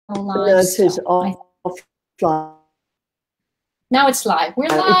No, it says offline. Now it's live. We're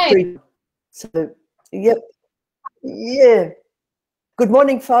live. So, yep. Yeah. Good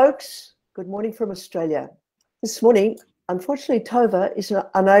morning, folks. Good morning from Australia. This morning, unfortunately, Tova is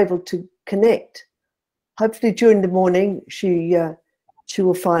unable to connect. Hopefully during the morning, she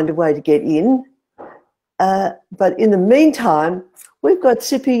will find a way to get in. But in the meantime, we've got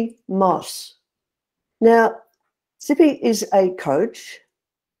Tzippi Moss. Now, Tzippi is a coach,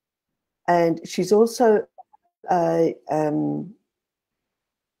 and she's also a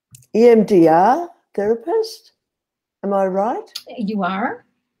EMDR therapist. Am I right? You are,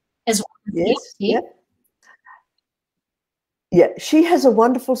 as well. Yes. Yep. Yeah, she has a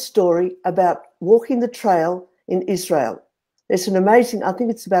wonderful story about walking the trail in Israel. It's an amazing, I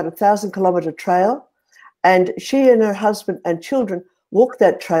think it's about 1,000-kilometer trail, and she and her husband and children walked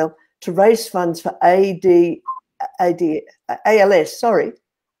that trail to raise funds for ALS. Sorry,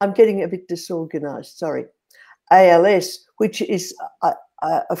 I'm getting a bit disorganized. Sorry, ALS, which is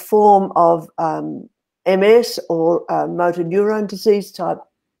a form of MS or motor neuron disease type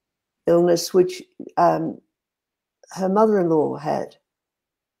illness, which her mother-in-law had.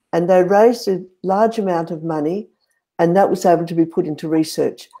 And they raised a large amount of money, and that was able to be put into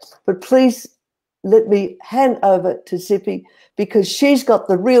research. But please let me hand over to Tzippi, because she's got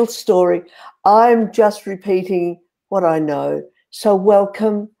the real story. I'm just repeating what I know. So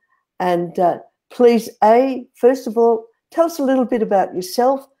welcome. And please, first of all, tell us a little bit about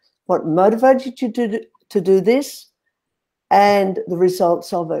yourself, what motivated you to do this, and the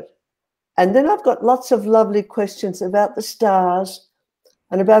results of it. And then I've got lots of lovely questions about the stars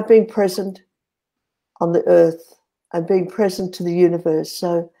and about being present on the earth and being present to the universe.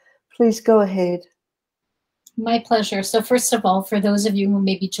 So please go ahead. My pleasure. So first of all, for those of you who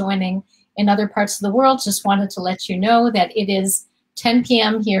may be joining in other parts of the world, just wanted to let you know that it is 10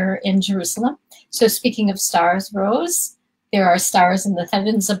 p.m. here in Jerusalem. So speaking of stars, Rose, there are stars in the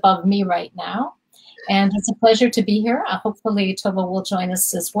heavens above me right now. And it's a pleasure to be here. Hopefully Tova will join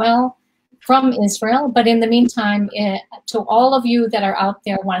us as well from Israel. But in the meantime, to all of you that are out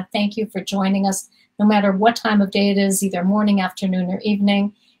there, I want to thank you for joining us, no matter what time of day it is, either morning, afternoon, or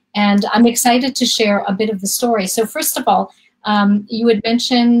evening. And I'm excited to share a bit of the story. So first of all, you had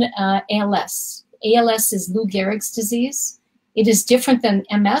mentioned ALS. ALS is Lou Gehrig's disease. It is different than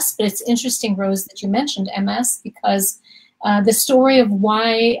MS, but it's interesting, Rose, that you mentioned MS, because the story of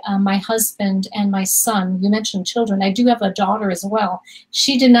why my husband and my son, you mentioned children, I do have a daughter as well.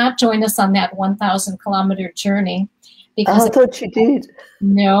 She did not join us on that 1,000-kilometer journey. Because I thought she did.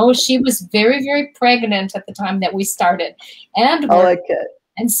 No, she was very, very pregnant at the time that we started. And okay.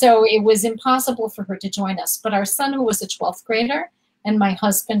 And so it was impossible for her to join us. But our son, who was a 12th grader, and my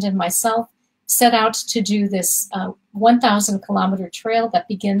husband and myself set out to do this 1,000-kilometer trail that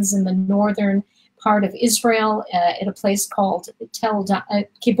begins in the northern part of Israel at a place called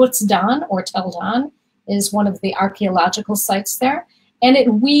Kibbutz Dan, or Tel Dan, is one of the archaeological sites there. And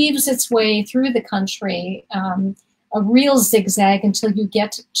it weaves its way through the country, a real zigzag, until you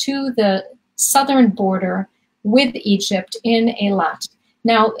get to the southern border with Egypt in Eilat.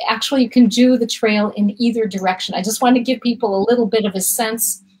 Now, actually, you can do the trail in either direction. I just want to give people a little bit of a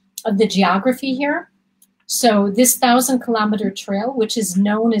sense of the geography here. So this 1,000-kilometer trail, which is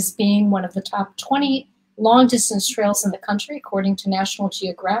known as being one of the top 20 long-distance trails in the country, according to National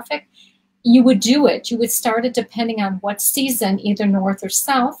Geographic, you would do it. You would start it depending on what season, either north or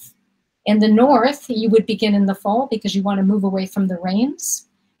south. In the north, you would begin in the fall because you want to move away from the rains.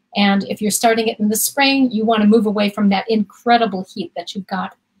 And if you're starting it in the spring, you want to move away from that incredible heat that you've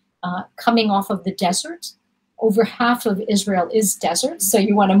got coming off of the desert. Over half of Israel is desert, so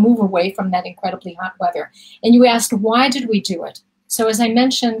you want to move away from that incredibly hot weather. And you asked, why did we do it? So as I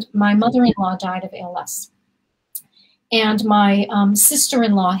mentioned, my mother-in-law died of ALS. And my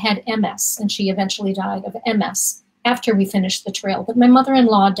sister-in-law had MS, and she eventually died of MS after we finished the trail. But my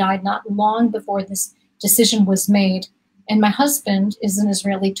mother-in-law died not long before this decision was made. And my husband is an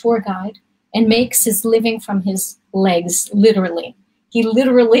Israeli tour guide and makes his living from his legs, literally. He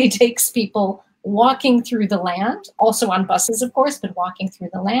literally takes people walking through the land, also on buses, of course, but walking through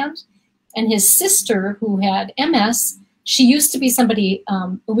the land. And his sister, who had MS, she used to be somebody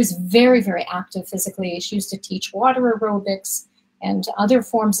who was very, very active physically. She used to teach water aerobics and other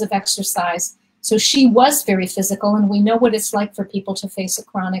forms of exercise. So she was very physical, and we know what it's like for people to face a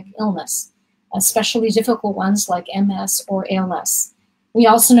chronic illness, especially difficult ones like MS or ALS. We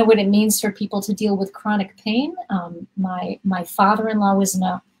also know what it means for people to deal with chronic pain. My father-in-law was in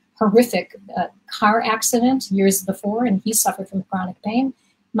a horrific car accident years before, and he suffered from chronic pain.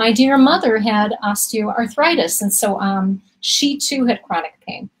 My dear mother had osteoarthritis, and so she too had chronic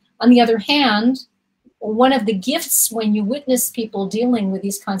pain. On the other hand, one of the gifts when you witness people dealing with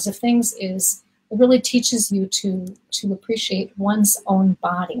these kinds of things is it really teaches you to appreciate one's own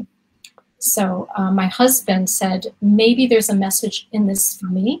body. So my husband said, maybe there's a message in this for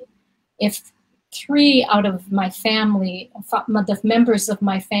me. If 3 out of my family, the members of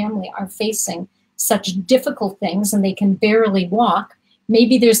my family are facing such difficult things and they can barely walk,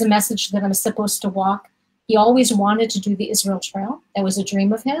 maybe there's a message that I'm supposed to walk. He always wanted to do the Israel Trail. That was a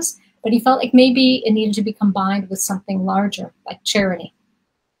dream of his. But he felt like maybe it needed to be combined with something larger, like charity.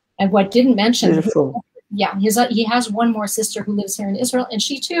 And what didn't mention, Beautiful. Yeah, he has one more sister who lives here in Israel, and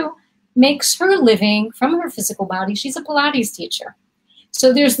she too makes her living from her physical body. She's a Pilates teacher.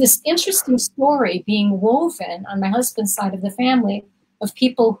 So there's this interesting story being woven on my husband's side of the family of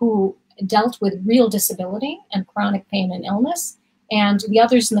people who dealt with real disability and chronic pain and illness, and the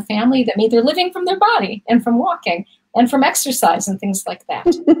others in the family that made their living from their body and from walking and from exercise and things like that.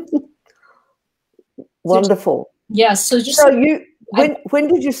 Wonderful. Yes. So when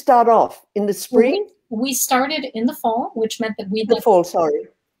did you start off? In the spring? We started in the fall, which meant that we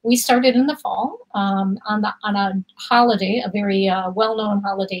started in the fall on a holiday, a very well-known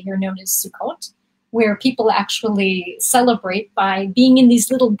holiday here known as Sukkot, where people actually celebrate by being in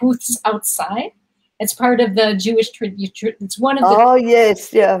these little booths outside. It's part of the Jewish tradition. It's one of the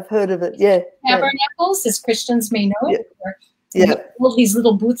yes, yeah, I've heard of it. Yeah, tabernacles, as Christians may know it. All these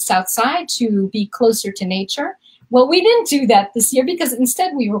little booths outside to be closer to nature. Well, we didn't do that this year because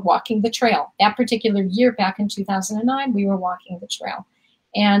instead we were walking the trail. That particular year, back in 2009, we were walking the trail.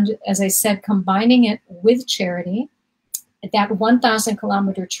 And as I said, combining it with charity, at that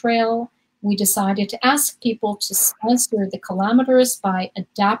 1,000-kilometer trail, we decided to ask people to sponsor the kilometers by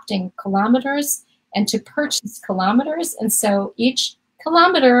adopting kilometers and to purchase kilometers. And so each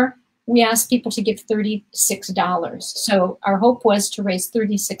kilometer, we asked people to give $36. So our hope was to raise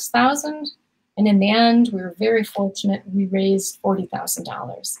 $36,000. And in the end, we were very fortunate. We raised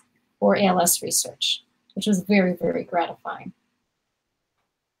 $40,000 for ALS research, which was very, very gratifying.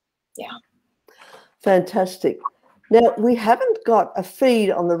 Yeah. Fantastic. Now, we haven't got a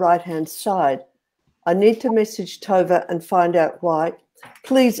feed on the right-hand side. I need to message Tova and find out why.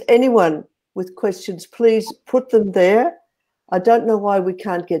 Please, anyone with questions, please put them there. I don't know why we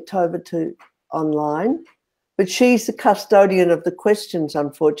can't get Tova to online, but she's the custodian of the questions,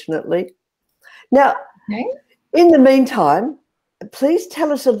 unfortunately. Now, in the meantime, please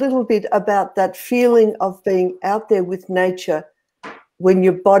tell us a little bit about that feeling of being out there with nature when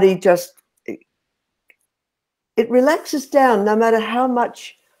your body just, it relaxes down. No matter how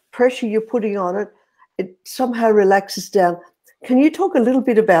much pressure you're putting on it, it somehow relaxes down. Can you talk a little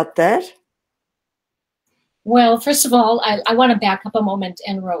bit about that? Well, first of all, I want to back up a moment,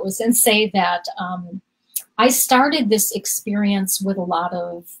 and Rose, and say that I started this experience with a lot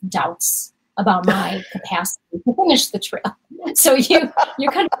of doubts about my capacity to finish the trail. So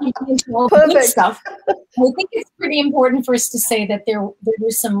you're kind of into all the good stuff. I think it's pretty important for us to say that there were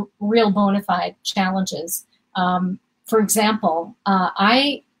some real bona fide challenges. For example,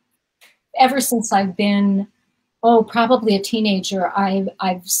 ever since I've been, probably a teenager,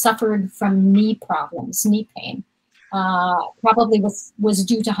 I've suffered from knee problems, knee pain. Probably was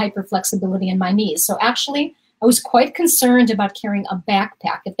due to hyperflexibility in my knees. So actually, I was quite concerned about carrying a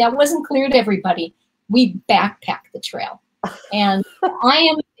backpack. If that wasn't clear to everybody, we backpack the trail. And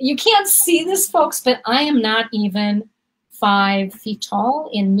you can't see this, folks, but I am not even 5 feet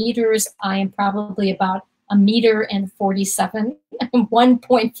tall. In meters, I am probably about 1.47 meters,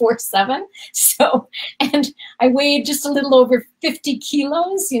 1.47. So, and I weighed just a little over 50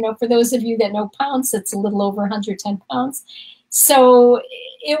 kilos. You know, for those of you that know pounds, it's a little over 110 pounds. So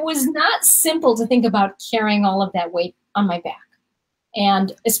it was not simple to think about carrying all of that weight on my back,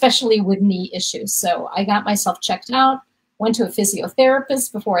 and especially with knee issues. So I got myself checked out, went to a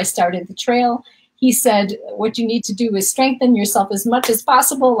physiotherapist before I started the trail. He said, what you need to do is strengthen yourself as much as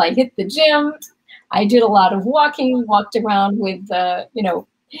possible. I hit the gym. I did a lot of walking, walked around with,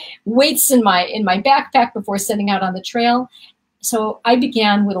 weights in my backpack before setting out on the trail. So I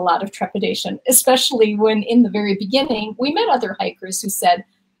began with a lot of trepidation, especially when in the very beginning, we met other hikers who said,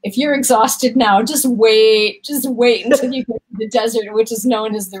 if you're exhausted now, just wait until you get to the desert, which is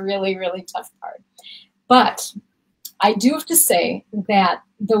known as the really, really tough part. But I do have to say that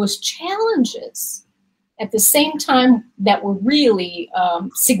those challenges at the same time that were really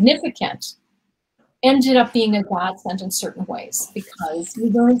significant ended up being a godsend in certain ways, because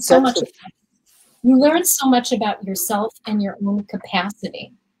you learn so much. You learn so much about yourself and your own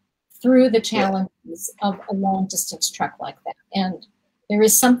capacity through the challenges of a long distance trek like that. And there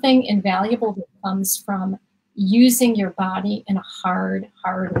is something invaluable that comes from using your body in a hard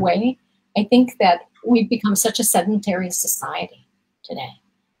way. I think that we've become such a sedentary society today.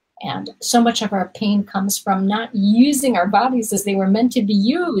 And so much of our pain comes from not using our bodies as they were meant to be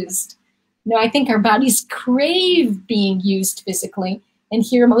used. You know, I think our bodies crave being used physically. And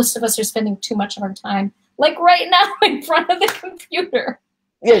here, most of us are spending too much of our time, like right now, in front of the computer.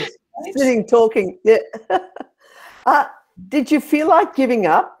 Yes, sitting, talking. Yeah. Did you feel like giving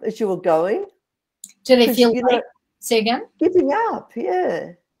up as you were going? Did I feel like, say again? Giving up,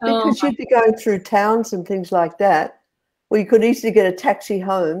 yeah. Because you'd be going through towns and things like that, where you could easily get a taxi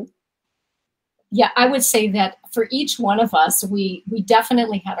home. Yeah, I would say that for each one of us, we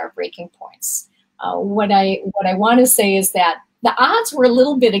definitely had our breaking points. What I want to say is that the odds were a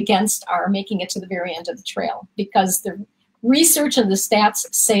little bit against our making it to the very end of the trail, because the research and the stats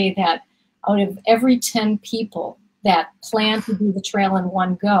say that out of every 10 people that plan to do the trail in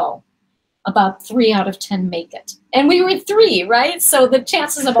one go, about 3 out of 10 make it. And we were 3, right? So the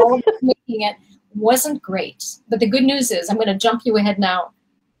chances of all of us making it wasn't great. But the good news is, I'm going to jump you ahead now,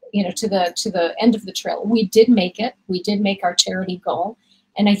 you know, to the end of the trail. We did make it. We did make our charity goal.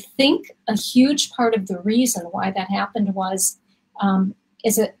 And I think a huge part of the reason why that happened was,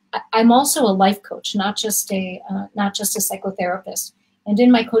 I'm also a life coach, not just a psychotherapist. And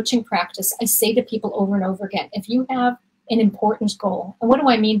in my coaching practice, I say to people over and over again, if you have an important goal, and what do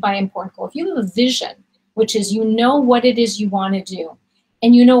I mean by important goal? If you have a vision, which is you know what it is you want to do,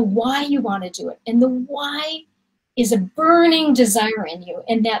 and you know why you want to do it, and the why is a burning desire in you,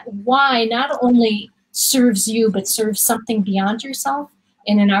 and that why not only serves you, but serves something beyond yourself.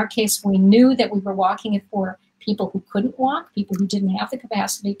 And in our case, we knew that we were walking it for people who couldn't walk, people who didn't have the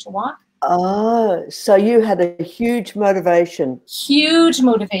capacity to walk. Oh, so you had a huge motivation. Huge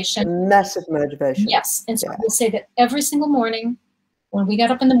motivation. Massive motivation. Yes. And so I will say that every single morning, when we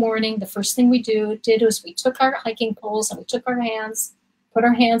got up in the morning, the first thing we did was we took our hiking poles and we took our hands, put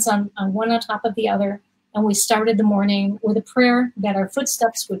our hands on one on top of the other, and we started the morning with a prayer that our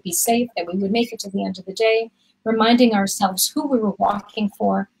footsteps would be safe, that we would make it to the end of the day, reminding ourselves who we were walking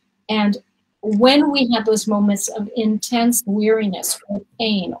for. And when we had those moments of intense weariness or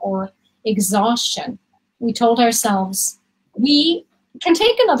pain or exhaustion, we told ourselves, we can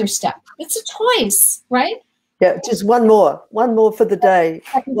take another step. It's a choice, right? Yeah, just one more for the day,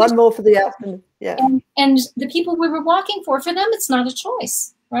 one more for the afternoon. Yeah. And the people we were walking for them, it's not a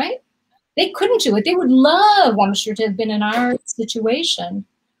choice, right? They couldn't do it. They would love, I'm sure, to have been in our situation,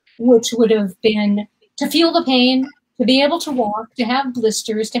 which would have been to feel the pain, to be able to walk, to have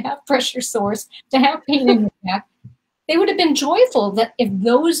blisters, to have pressure sores, to have pain in the back. They would have been joyful that if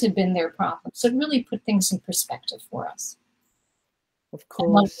those had been their problems. So it really put things in perspective for us. Of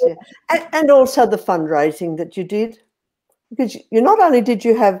course, yeah. And also the fundraising that you did, because you not only did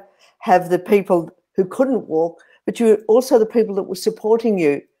you have the people who couldn't walk, but you also the people that were supporting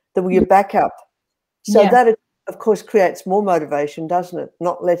you, that were your backup. So that, of course, creates more motivation, doesn't it?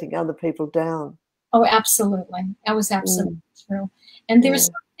 Not letting other people down. Oh, absolutely. That was absolutely true. And there's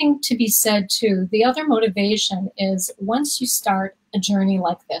something to be said, too. The other motivation is once you start a journey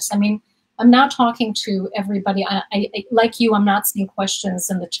like this, I mean, I'm now talking to everybody. I like you, I'm not seeing questions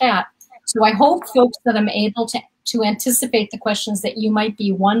in the chat. So I hope, folks, that I'm able to anticipate the questions that you might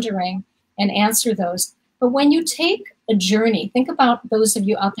be wondering and answer those. But when you take a journey, think about those of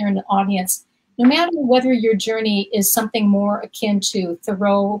you out there in the audience, no matter whether your journey is something more akin to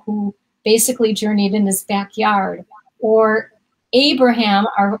Thoreau, who basically journeyed in his backyard, or Abraham,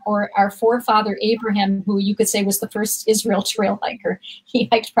 our forefather Abraham, who you could say was the first Israel trail hiker. He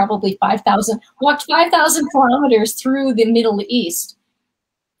hiked probably walked 5,000 kilometers through the Middle East.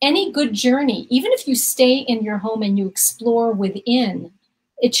 Any good journey, even if you stay in your home and you explore within,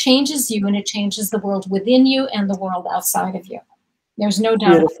 it changes you and it changes the world within you and the world outside of you. There's no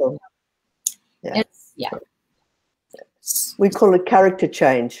doubt. Beautiful. Yeah. We call it character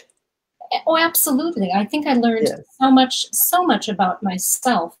change. Oh, absolutely. I think I learned so much about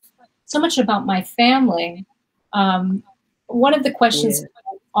myself, so much about my family. One of the questions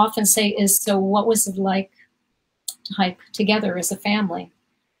I often say is, so what was it like to hike together as a family?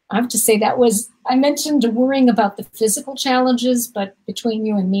 I have to say I mentioned worrying about the physical challenges, but between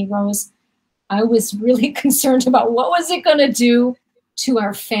you and me, Rose, I was really concerned about what was it going to do to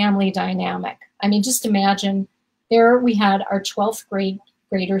our family dynamic. I mean, just imagine there we had our 12th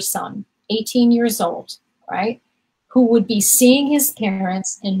grader son, 18 years old, right, who would be seeing his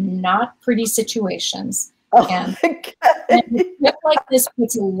parents in not pretty situations. And a trip like this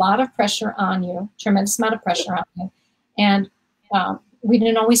puts a lot of pressure on you, tremendous amount of pressure on you. And we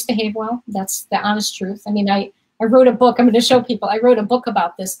didn't always behave well. That's the honest truth. I mean, I wrote a book. I'm going to show people. I wrote a book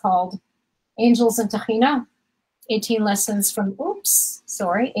about this called Angels in Tahina. 18 lessons from,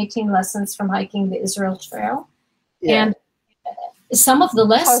 18 lessons from hiking the Israel Trail. Yeah. And some of the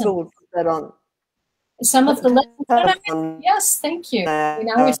lessons. Toba will put that on. Some of the lessons. On yes, thank you.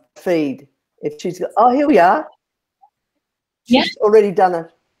 our feed. If she's got, oh, here we are. She's already done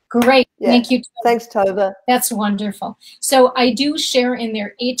it. Great. Yeah. Thank you, Toba. Thanks, Toba. That's wonderful. So I do share in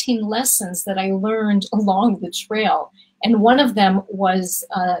there 18 lessons that I learned along the trail. And one of them was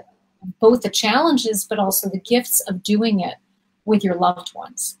both the challenges, but also the gifts of doing it with your loved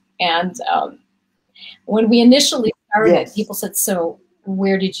ones. And when we initially started, people said, so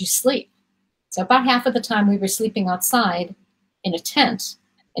where did you sleep? So about half of the time we were sleeping outside in a tent.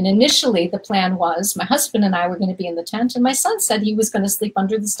 And initially the plan was my husband and I were going to be in the tent, and my son said he was going to sleep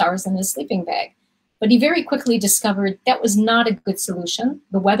under the stars in his sleeping bag. But he very quickly discovered that was not a good solution.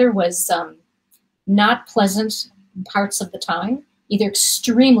 The weather was not pleasant parts of the time, either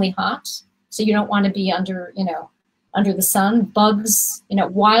extremely hot, so you don't want to be under, under the sun, bugs,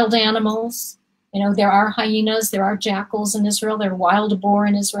 wild animals. There are hyenas, there are jackals in Israel, there are wild boar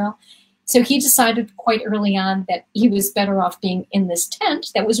in Israel. So he decided quite early on that he was better off being in this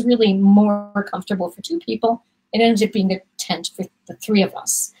tent that was really more comfortable for two people. It ended up being a tent for the three of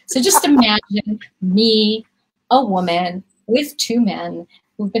us. So just imagine me, a woman with two men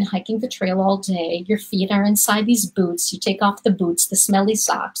who've been hiking the trail all day. Your feet are inside these boots. You take off the boots, the smelly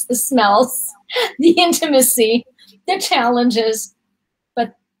socks, the smells, the intimacy, the challenges.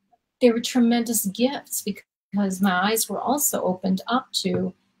 But they were tremendous gifts because my eyes were also opened up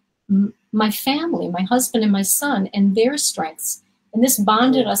to my family, my husband and my son, and their strengths. And this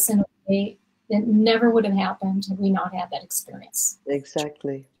bonded us in a way that never would have happened had we not had that experience.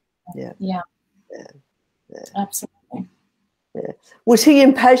 Exactly. Yeah. Yeah. Absolutely. Yeah. Was he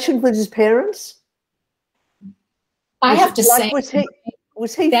impatient with his parents? I have to say,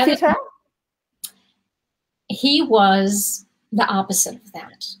 was he fitter? He was the opposite of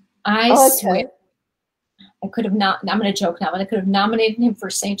that. I swear. I could have not, I'm going to joke now, but I could have nominated him for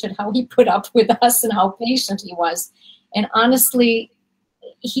sainthood, how he put up with us and how patient he was. And honestly,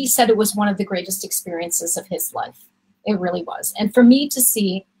 he said it was one of the greatest experiences of his life. It really was. And for me to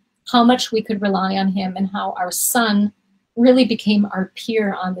see how much we could rely on him and how our son really became our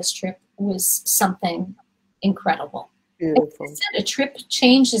peer on this trip was something incredible. Beautiful. Like I said, a trip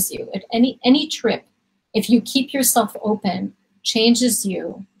changes you. At any trip, if you keep yourself open, changes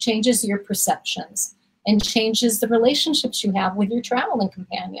you, changes your perceptions, and changes the relationships you have with your traveling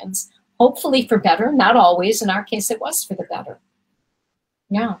companions. Hopefully for better, not always. In our case, it was for the better.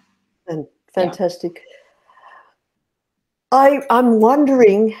 Yeah. And fantastic. Yeah. I'm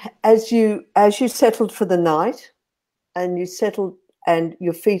wondering, as you settled for the night, and you settled and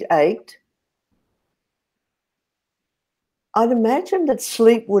your feet ached, I'd imagine that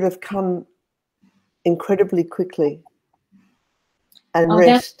sleep would have come incredibly quickly, and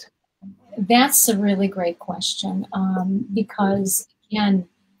rest. That's a really great question, because, again,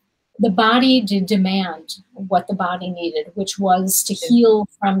 the body did demand what the body needed, which was to heal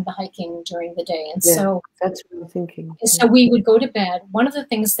from the hiking during the day. And so that's what I'm thinking. So we would go to bed. One of the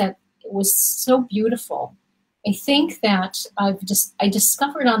things that was so beautiful, I think that I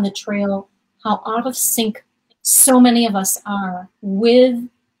discovered on the trail how out of sync so many of us are with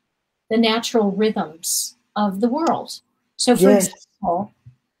the natural rhythms of the world. So for example,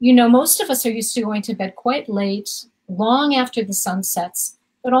 most of us are used to going to bed quite late, long after the sun sets,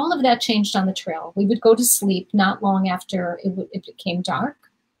 but all of that changed on the trail. We would go to sleep not long after it became dark,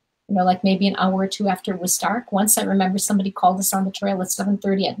 like maybe an hour or two after it was dark. Once I remember somebody called us on the trail at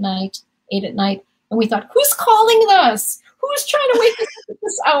 7:30 at night, 8 at night, and we thought, who's calling us? Who's trying to wake us up at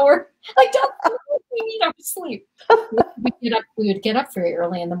this hour? Like, we need our sleep. We would get up very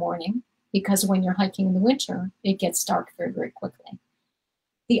early in the morning, because when you're hiking in the winter, it gets dark very, very quickly.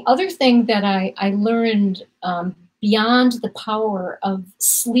 The other thing that I learned beyond the power of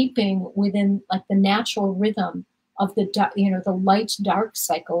sleeping within like the natural rhythm of the light dark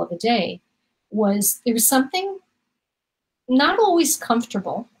cycle of a day was there was something not always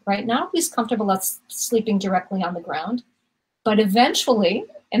comfortable, right? Not always comfortable about sleeping directly on the ground, but eventually,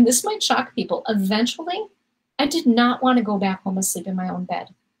 and this might shock people, eventually I did not want to go back home and sleep in my own bed,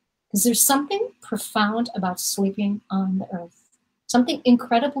 because there's something profound about sleeping on the earth. Something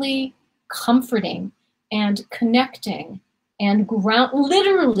incredibly comforting and connecting and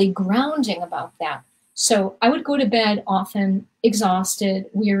literally grounding about that. So I would go to bed often exhausted,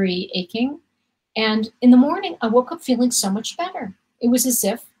 weary, aching. And in the morning, I woke up feeling so much better. It was as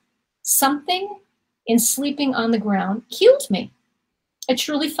if something in sleeping on the ground healed me. I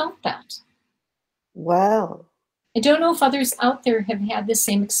truly felt that. Wow. I don't know if others out there have had the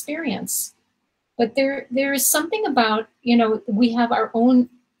same experience. But there is something about, you know, we have our own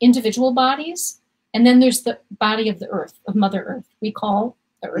individual bodies, and then there's the body of the earth, of Mother Earth. We call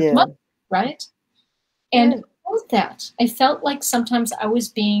the earth Mother, right? And I felt that. I felt like sometimes I was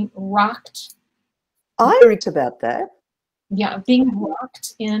being rocked. I read about that. Yeah, being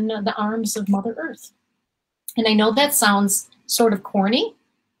rocked in the arms of Mother Earth. And I know that sounds sort of corny,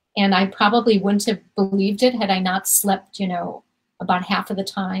 and I probably wouldn't have believed it had I not slept, you know, about half of the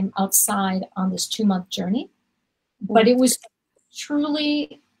time outside on this 2-month journey. But it was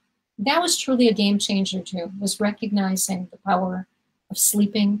truly, that was truly a game changer too, was recognizing the power of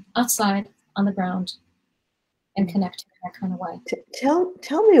sleeping outside on the ground and connecting in that kind of way.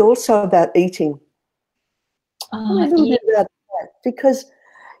 Tell me also about eating. Tell me a little bit about that, because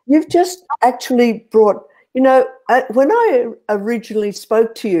you've just actually brought, you know, when I originally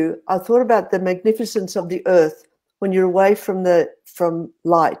spoke to you, I thought about the magnificence of the earth when you're away from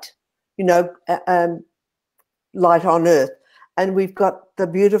light, you know, light on earth. And we've got the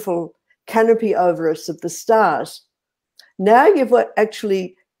beautiful canopy over us of the stars. Now you've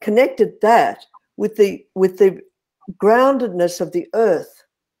actually connected that with the groundedness of the earth.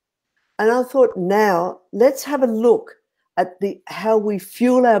 And I thought, now let's have a look at how we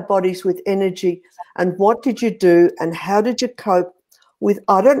fuel our bodies with energy, and what did you do and how did you cope with,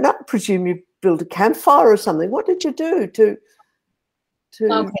 I don't know, presume you built a campfire or something. What did you do to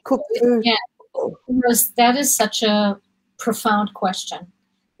cook food? Yeah, that is such a profound question,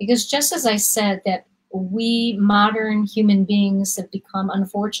 because just as I said that we modern human beings have become,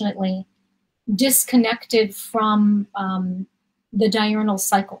 unfortunately, disconnected from the diurnal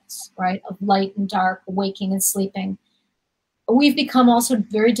cycles, right, of light and dark, waking and sleeping. We've become also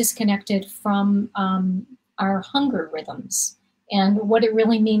very disconnected from our hunger rhythms and what it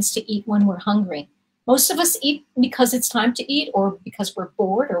really means to eat when we're hungry. Most of us eat because it's time to eat, or because we're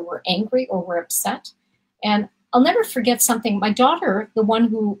bored, or we're angry, or we're upset. And I'll never forget something. My daughter, the one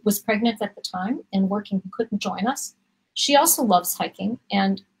who was pregnant at the time and working, who couldn't join us, she also loves hiking.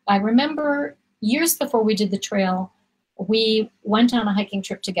 And I remember years before we did the trail, we went on a hiking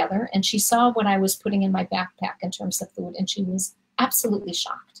trip together, and she saw what I was putting in my backpack in terms of food, and she was absolutely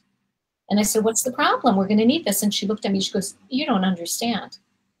shocked. And I said, "What's the problem? We're going to need this." And she looked at me, she goes, "You don't understand.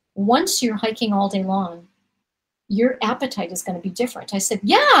 Once you're hiking all day long, your appetite is going to be different." I said,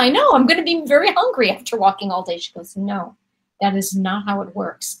 "Yeah, I know. I'm going to be very hungry after walking all day." She goes, "No, that is not how it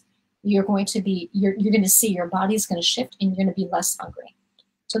works. You're going to see your body's going to shift, and you're going to be less hungry."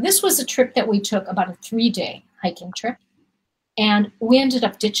 So this was a trip that we took, about a 3-day hiking trip. And we ended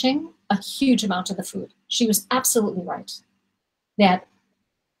up ditching a huge amount of the food. She was absolutely right that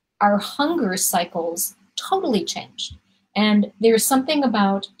our hunger cycles totally changed. And there's something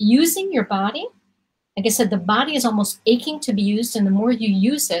about using your body. Like I said, the body is almost aching to be used, and the more you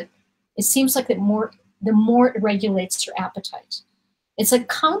use it, it seems like the more it regulates your appetite. It's like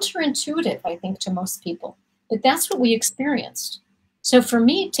counterintuitive, I think, to most people, but that's what we experienced. So for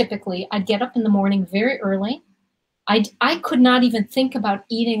me, typically, I'd get up in the morning very early. I could not even think about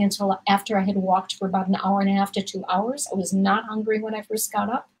eating until after I had walked for about 1.5 to 2 hours. I was not hungry when I first got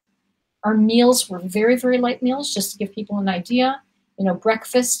up. Our meals were very, very light meals, just to give people an idea. You know,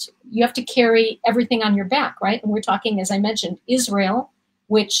 breakfast, you have to carry everything on your back, right? And we're talking, as I mentioned, Israel,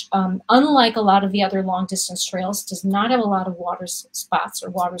 which unlike a lot of the other long distance trails, does not have a lot of water spots or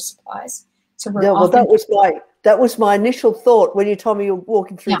water supplies. So we're well, that was my initial thought when you told me you were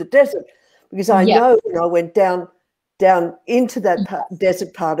walking through the desert, because I know when I went down into that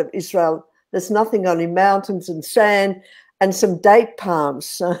desert part of Israel, there's nothing, only mountains and sand and some date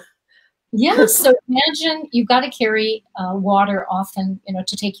palms. Yeah, so imagine you've got to carry water often, you know,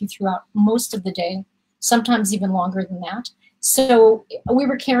 to take you throughout most of the day, sometimes even longer than that. So we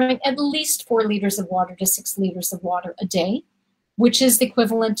were carrying at least 4 liters of water to 6 liters of water a day, which is the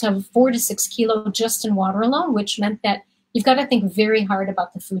equivalent of 4 to 6 kilos just in water alone, which meant that you've got to think very hard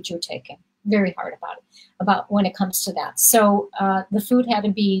about the food you're taking, very hard about when it comes to that. So the food had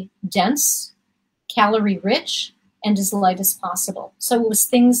to be dense, calorie rich, and as light as possible. So it was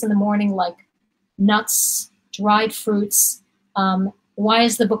things in the morning like nuts, dried fruits. Why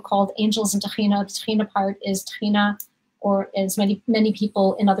is the book called Angels and Tahina? The Tahina part is Tahina, or as many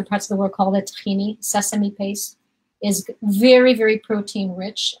people in other parts of the world call it tahini, sesame paste, is very, very protein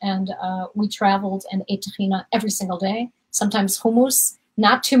rich. And we traveled and ate tahina every single day, sometimes hummus,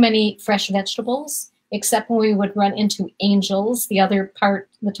 not too many fresh vegetables, except when we would run into angels, the other part,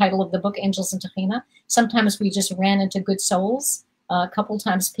 the title of the book, Angels and Tahina. Sometimes we just ran into good souls. A couple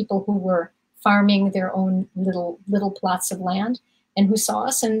times people who were farming their own little plots of land and who saw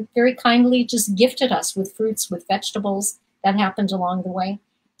us and very kindly just gifted us with fruits, with vegetables. That happened along the way.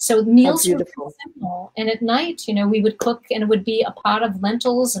 So meals were beautiful. simple. And at night, you know, we would cook and it would be a pot of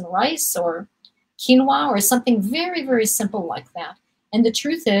lentils and rice or quinoa or something very, very simple like that. And the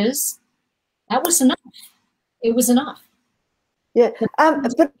truth is, that was enough. It was enough. Yeah.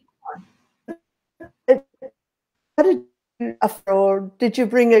 But how did you, or did you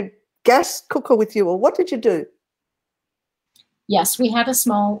bring a gas cooker with you, or what did you do? Yes, we had a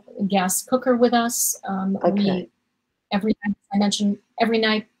small gas cooker with us. Okay. Every night, I mentioned, every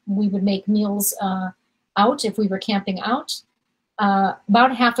night we would make meals out if we were camping out.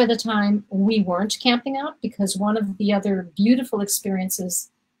 About half of the time we weren't camping out, because one of the other beautiful experiences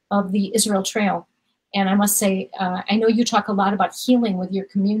of the Israel Trail, and I must say, I know you talk a lot about healing with your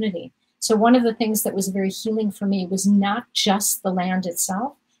community. So one of the things that was very healing for me was not just the land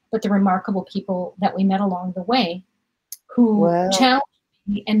itself, but the remarkable people that we met along the way who challenged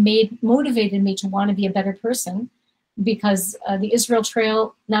me and motivated me to want to be a better person, because the Israel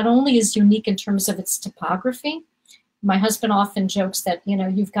Trail not only is unique in terms of its topography. My husband often jokes that, you know,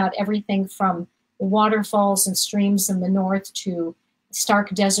 you've got everything from waterfalls and streams in the north to stark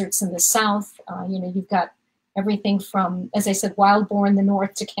deserts in the south. You know, you've got everything from, as I said, wild boar in the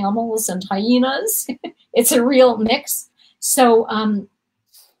north to camels and hyenas. It's a real mix. So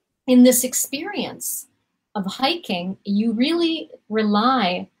in this experience of hiking, you really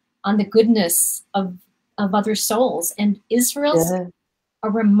rely on the goodness of other souls. And Israel's a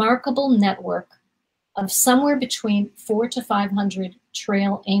remarkable network of somewhere between 400 to 500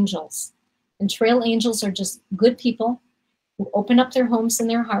 trail angels. And trail angels are just good people who open up their homes and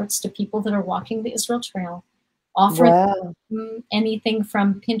their hearts to people that are walking the Israel Trail, offering anything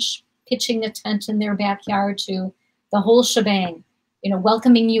from pitching a tent in their backyard to the whole shebang, you know,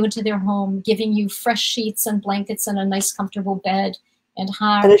 welcoming you into their home, giving you fresh sheets and blankets and a nice comfortable bed and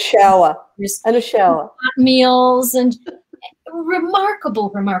hot and a shower hot meals, and remarkable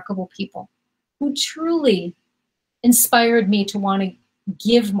people who truly inspired me to want to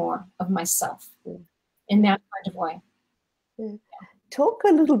give more of myself in that kind of way. Talk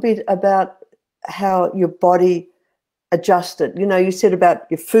a little bit about how your body adjusted. You know, you said about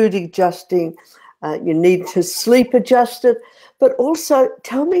your food adjusting, you need to sleep adjusted, but also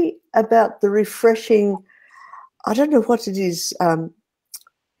tell me about the refreshing, I don't know what it is,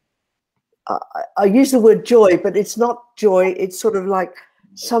 I use the word joy, but it's not joy. It's sort of like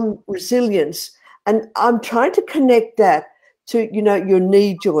some resilience. And I'm trying to connect that to, you know, your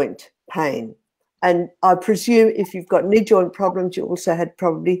knee joint pain. And I presume if you've got knee joint problems, you also had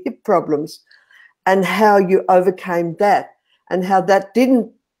probably hip problems, and how you overcame that, and how that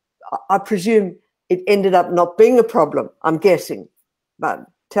didn't, I presume it ended up not being a problem, I'm guessing. But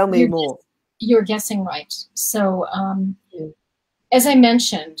tell me more. You're guessing right. So as I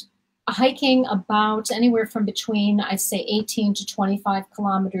mentioned, hiking about anywhere from between, I'd say 18 to 25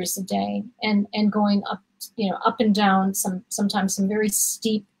 kilometers a day, and going up, you know, up and down, sometimes some very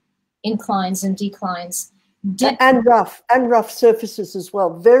steep inclines and declines. And rough surfaces as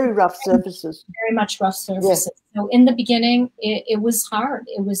well, very rough surfaces. Very much rough surfaces. So in the beginning, it was hard.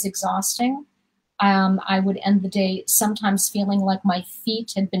 It was exhausting. I would end the day sometimes feeling like my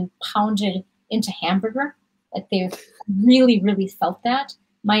feet had been pounded into hamburger, like they really felt that.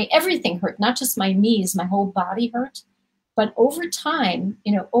 My everything hurt, not just my knees, my whole body hurt. But over time,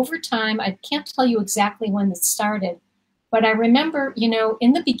 I can't tell you exactly when it started, but I remember, you know,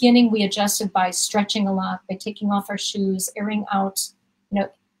 in the beginning, we adjusted by stretching a lot, by taking off our shoes, airing out, you know,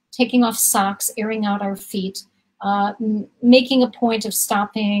 taking off socks, airing out our feet, making a point of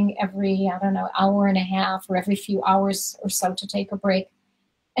stopping every, I don't know, hour and a half or every few hours or so to take a break.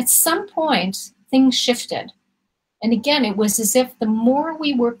 At some point, things shifted. And again, it was as if the more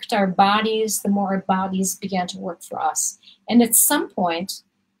we worked our bodies, the more our bodies began to work for us. And at some point,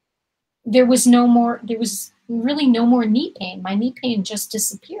 there was really no more knee pain. My knee pain just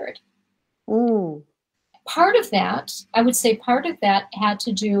disappeared. Part of that, I would say part of that had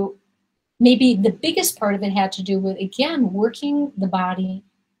to do, maybe the biggest part of it had to do with, again, working the body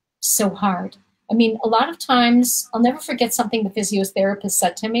so hard. I mean, a lot of times, I'll never forget something the physiotherapist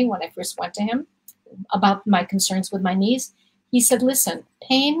said to me when I first went to him about my concerns with my knees. He said, listen,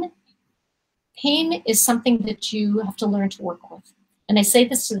 pain is something that you have to learn to work with. And I say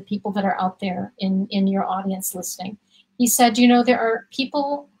this to the people that are out there in your audience listening. He said, you know, there are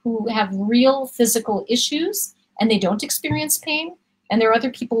people who have real physical issues and they don't experience pain. And there are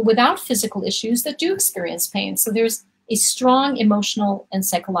other people without physical issues that do experience pain. So there's a strong emotional and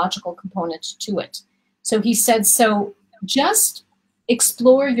psychological component to it. So he said, so just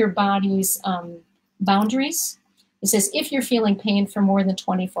explore your body's boundaries. He says, if you're feeling pain for more than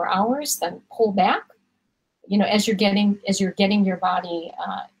 24 hours, then pull back. you know, as you're getting your body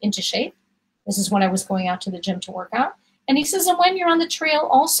into shape. This is when I was going out to the gym to work out. And he says, and when you're on the trail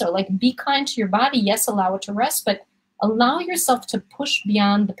also, like, be kind to your body. Yes, allow it to rest, but allow yourself to push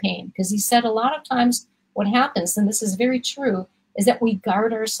beyond the pain. Because he said a lot of times what happens, and this is very true, is that we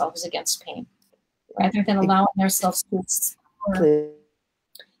guard ourselves against pain rather than allowing ourselves to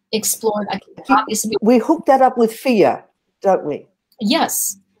explore. Like, obviously, we hook that up with fear, don't we?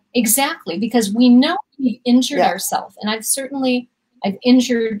 Yes, exactly. Because we know we've injured ourselves. And I've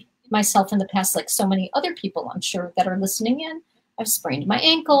injured myself in the past, like so many other people, I'm sure, that are listening in. I've sprained my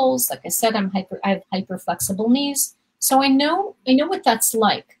ankles. Like I said, I have hyper flexible knees. So I know what that's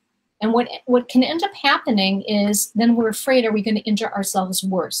like. And what can end up happening is then we're afraid, are we going to injure ourselves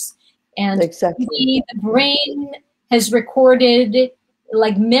worse? And the brain has recorded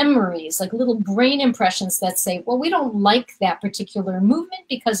like memories, like little brain impressions that say, well, we don't like that particular movement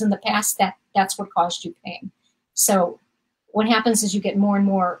because in the past that's what caused you pain. So what happens is you get more and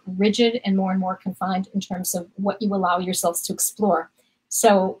more rigid and more confined in terms of what you allow yourselves to explore.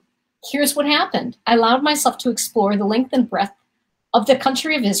 So here's what happened. I allowed myself to explore the length and breadth of the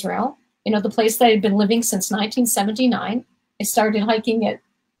country of Israel, you know, the place that I'd been living since 1979. I started hiking at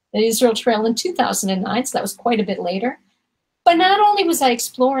the Israel Trail in 2009, so that was quite a bit later. But not only was I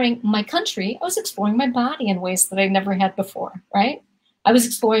exploring my country, I was exploring my body in ways that I never had before, right? I was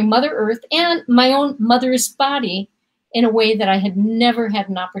exploring Mother Earth and my own mother's body in a way that I had never had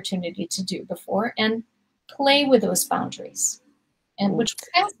an opportunity to do before, and play with those boundaries, and which was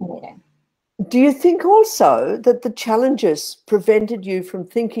fascinating. Do you think also that the challenges prevented you from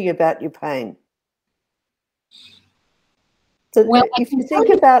thinking about your pain? So well, if you think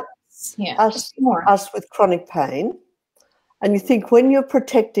about us with chronic pain, and you think when you're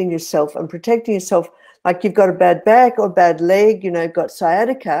protecting yourself, like you've got a bad back or bad leg, you know, you've got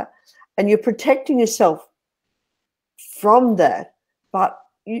sciatica, and you're protecting yourself from that, but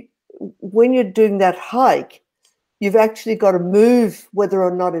when you're doing that hike, you've actually got to move whether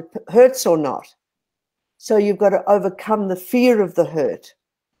or not it hurts or not. So you've got to overcome the fear of the hurt.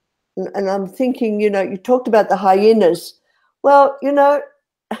 And I'm thinking, you know, you talked about the hyenas. Well, you know,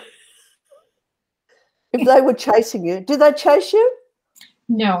 if they were chasing you, did they chase you?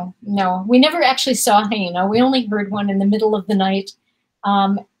 No. We never actually saw a hyena. We only heard one in the middle of the night.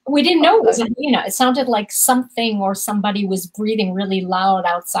 We didn't know it was a hyena. It sounded like something or somebody was breathing really loud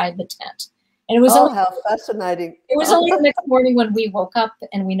outside the tent. And it was how fascinating. It was only the next morning when we woke up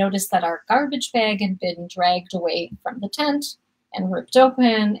and we noticed that our garbage bag had been dragged away from the tent and ripped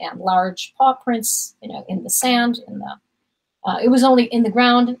open, and large paw prints, you know, in the sand. It was only in the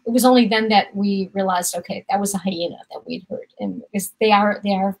ground. It was only then that we realized, okay, that was a hyena that we'd heard, and because they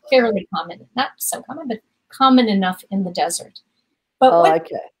are fairly common, not so common, but common enough in the desert. But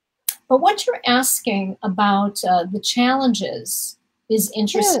what you're asking about the challenges is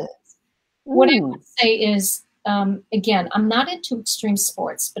interesting. Yeah. What I would say is, again, I'm not into extreme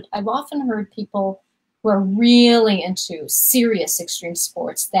sports, but I've often heard people who are really into serious extreme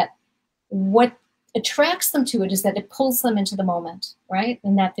sports that what attracts them to it is that it pulls them into the moment, right?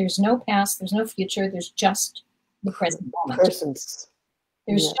 And that there's no past, there's no future, there's just the present moment. Presence.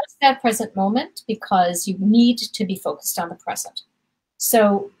 There's just that present moment because you need to be focused on the present.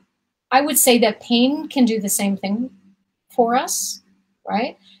 So I would say that pain can do the same thing for us,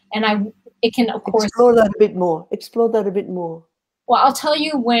 right? And it can, of course... Explore that a bit more. Well, I'll tell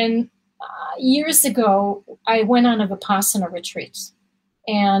you, when years ago, I went on a Vipassana retreat,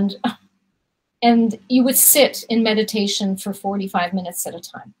 and you would sit in meditation for 45 minutes at a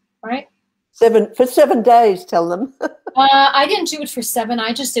time, right? For 7 days, tell them. I didn't do it for 7.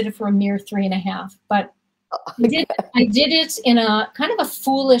 I just did it for a mere 3.5. But I did it in a kind of a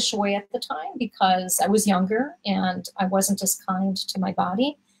foolish way at the time because I was younger and I wasn't as kind to my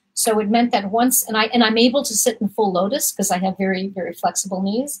body. So it meant that I'm able to sit in full lotus because I have very, very flexible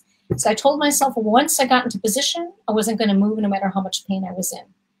knees. So I told myself once I got into position, I wasn't going to move no matter how much pain I was in.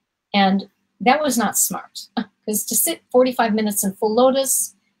 And that was not smart because to sit 45 minutes in full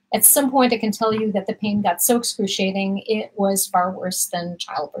lotus, at some point I can tell you that the pain got so excruciating, it was far worse than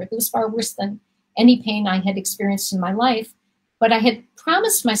childbirth. It was far worse than any pain I had experienced in my life, but I had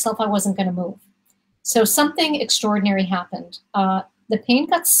promised myself I wasn't going to move. So something extraordinary happened. The pain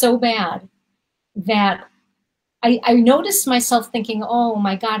got so bad that I noticed myself thinking, oh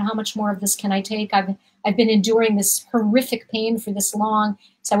my God, how much more of this can I take? I've been enduring this horrific pain for this long.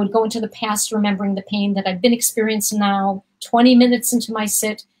 So I would go into the past, remembering the pain that I've been experiencing now, 20 minutes into my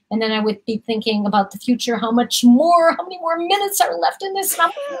sit. And then I would be thinking about the future, how many more minutes are left in this? How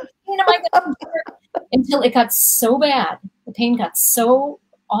much pain am I going to endure? Until it got so bad, the pain got so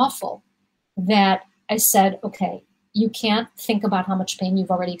awful that I said, okay, you can't think about how much pain you've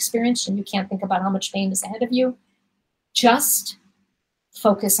already experienced, and you can't think about how much pain is ahead of you. Just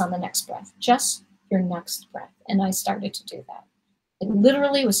focus on the next breath, just your next breath. And I started to do that. It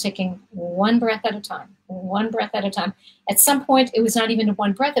literally was taking one breath at a time, one breath at a time. At some point, it was not even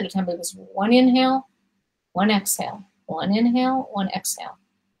one breath at a time. It was one inhale, one exhale, one inhale, one exhale.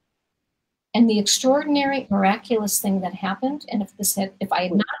 And the extraordinary, miraculous thing that happened, and if I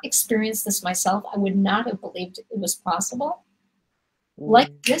had not experienced this myself, I would not have believed it was possible.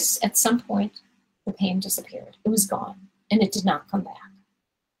 Like this, at some point, the pain disappeared. It was gone, and it did not come back.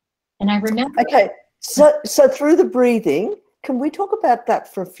 And I remember. Okay, so through the breathing, can we talk about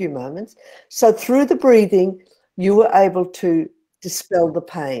that for a few moments? So through the breathing, you were able to dispel the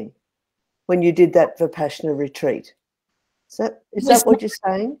pain when you did that Vipassana retreat. Is that what you're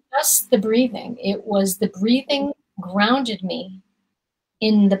saying? Just the breathing. It was the breathing grounded me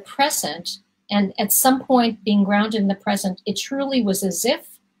in the present. And at some point, being grounded in the present, it truly was as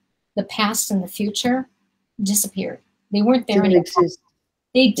if the past and the future disappeared. They weren't there anymore. Exist.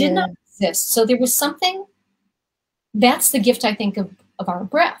 They did not exist. So there was something. That's the gift, I think, of our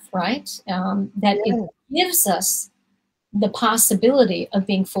breath, right? That it gives us the possibility of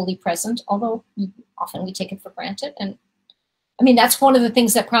being fully present, although often we take it for granted. And I mean, that's one of the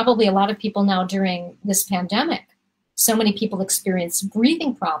things that probably a lot of people now during this pandemic, so many people experience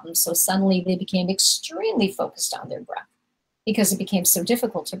breathing problems. So suddenly they became extremely focused on their breath because it became so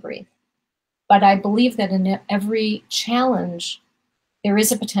difficult to breathe. But I believe that in every challenge, there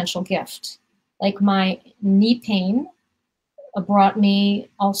is a potential gift. Like my knee pain brought me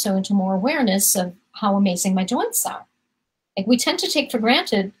also into more awareness of how amazing my joints are. Like we tend to take for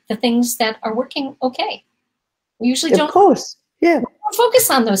granted the things that are working okay. We usually don't. Of course, yeah. We don't focus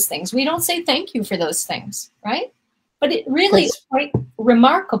on those things. We don't say thank you for those things, right? But it really is quite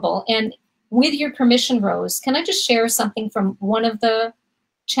remarkable. And with your permission, Rose, can I just share something from one of the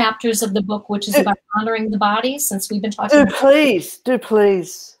chapters of the book, which is about honoring the body, since we've been talking about do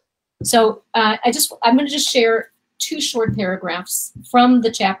please. So I'm going to just share 2 short paragraphs from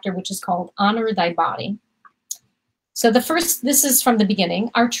the chapter, which is called Honor Thy Body. So this is from the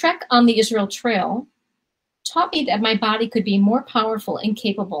beginning. Our trek on the Israel Trail taught me that my body could be more powerful and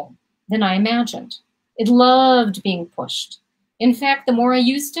capable than I imagined. It loved being pushed. In fact, the more I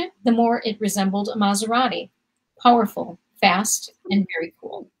used it, the more it resembled a Maserati. Powerful, fast, and very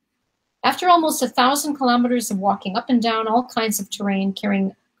cool. After almost 1,000 kilometers of walking up and down all kinds of terrain,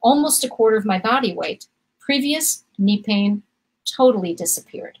 carrying almost a quarter of my body weight, previous knee pain totally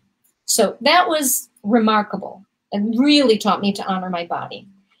disappeared. So that was remarkable and really taught me to honor my body.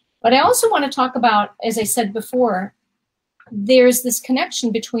 But I also want to talk about, as I said before, there's this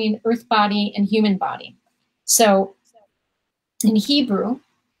connection between earth body and human body. So in Hebrew,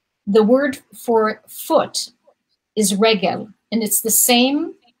 the word for foot is regel, and it's the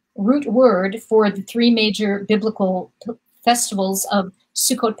same root word for the 3 major biblical festivals of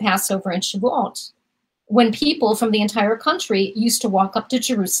Sukkot, Passover, and Shavuot, when people from the entire country used to walk up to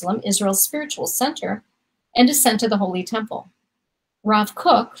Jerusalem, Israel's spiritual center, and ascend to the Holy Temple. Rav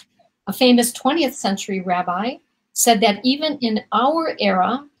Kook, a famous 20th century rabbi, said that even in our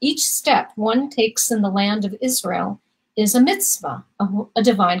era, each step one takes in the land of Israel is a mitzvah, a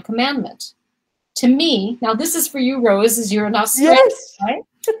divine commandment. To me, now this is for you, Rose, as you're an Australian, right?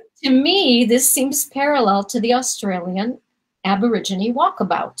 To me, this seems parallel to the Australian Aborigine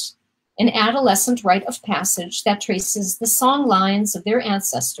walkabout, an adolescent rite of passage that traces the song lines of their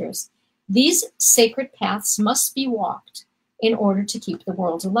ancestors. These sacred paths must be walked in order to keep the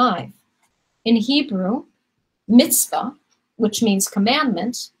world alive. In Hebrew, mitzvah, which means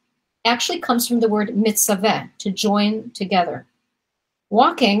commandment, actually comes from the word mitzaveh, to join together.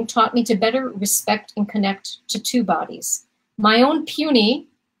 Walking taught me to better respect and connect to 2 bodies, my own puny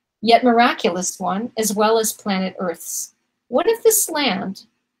yet miraculous one, as well as planet Earth's. What if this land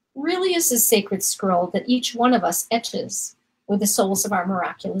really is a sacred scroll that each one of us etches with the soles of our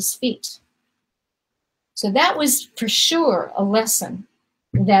miraculous feet? So that was for sure a lesson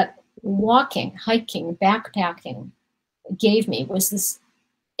that walking, hiking, backpacking gave me, was this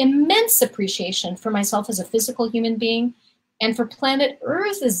immense appreciation for myself as a physical human being and for planet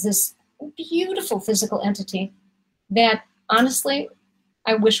Earth as this beautiful physical entity that honestly,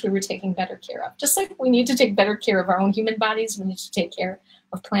 I wish we were taking better care of. Just like we need to take better care of our own human bodies, we need to take care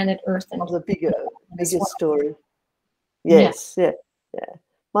of planet Earth. And of the bigger story. Yes, yeah.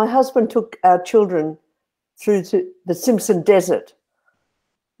 My husband took our children through to the Simpson Desert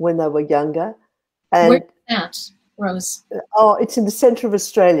when they were younger. And where's that, Rose? Oh, it's in the center of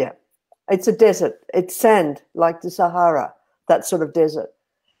Australia. It's a desert. It's sand, like the Sahara, that sort of desert.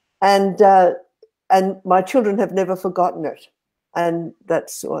 And and my children have never forgotten it. And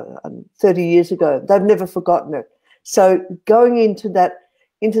that's 30 years ago. They've never forgotten it. So going into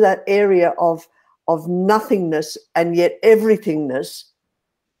that area of nothingness and yet everythingness,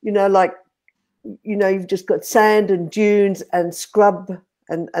 you know, like, you know, you've just got sand and dunes and scrub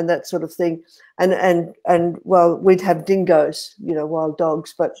and that sort of thing. And well, we'd have dingoes, you know, wild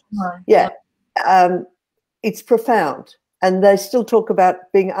dogs, but yeah, it's profound. And they still talk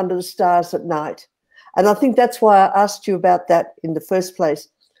about being under the stars at night. And I think that's why I asked you about that in the first place,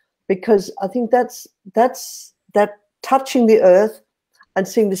 because I think that's that touching the earth and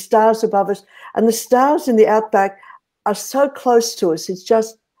seeing the stars above us. And the stars in the outback are so close to us.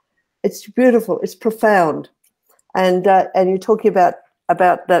 It's beautiful. It's profound. And you're talking about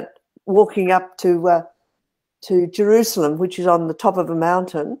that walking up to Jerusalem, which is on the top of a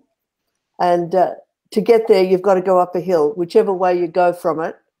mountain. And to get there, you've got to go up a hill, whichever way you go from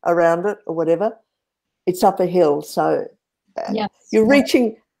it, around it or whatever. It's up a hill. So yes. You're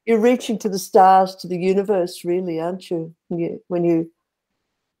reaching to the stars, to the universe, really, aren't you? When you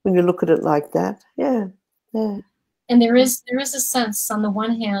look at it like that. Yeah. Yeah. And there is a sense, on the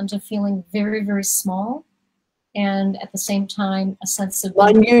one hand, of feeling very, very small, and at the same time, a sense of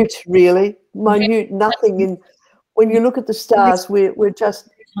minute, really minute. Nothing in. When you look at the stars, we're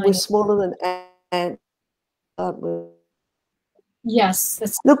smaller than ants, aren't we? Yes.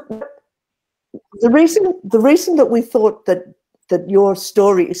 Look, the reason that we thought that your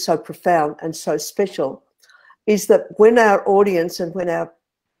story is so profound and so special is that when our audience and when our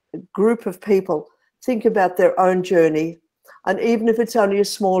group of people think about their own journey, and even if it's only a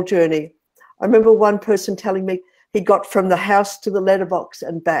small journey. I remember one person telling me he got from the house to the letterbox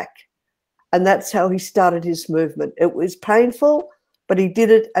and back, and that's how he started his movement. It was painful, but he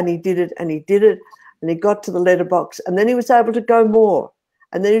did it and he did it and he did it, and he got to the letterbox, and then he was able to go more,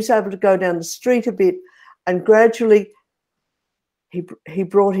 and then he was able to go down the street a bit, and gradually he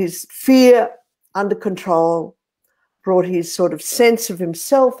brought his fear under control, brought his sort of sense of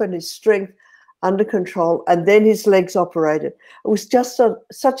himself and his strength under control, and then his legs operated. It was just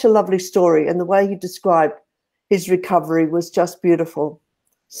such a lovely story, and the way he described his recovery was just beautiful.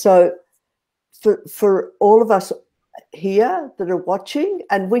 So for all of us here that are watching,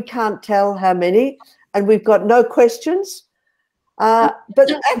 and we can't tell how many, and we've got no questions, but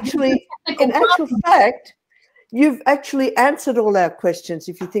actually, in actual fact, you've actually answered all our questions,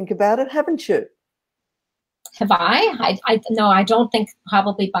 if you think about it, haven't you? Have I? No, I don't think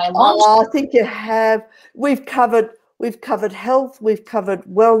probably by a long shot. I think you have. We've covered health, we've covered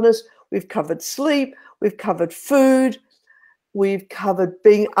wellness, we've covered sleep, we've covered food, we've covered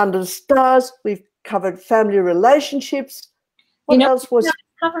being under the stars, we've covered family relationships. What else was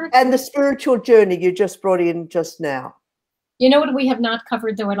covered? And the spiritual journey you just brought in just now. You know what we have not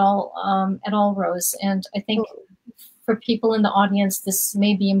covered though at all, Rose, and I think for people in the audience this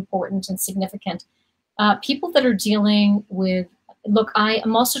may be important and significant. People that are dealing with, look, I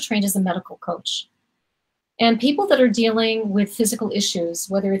am also trained as a medical coach, and people that are dealing with physical issues,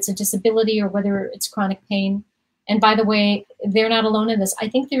 whether it's a disability or whether it's chronic pain, and by the way, they're not alone in this. I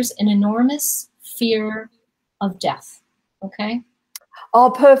think there's an enormous fear of death, okay?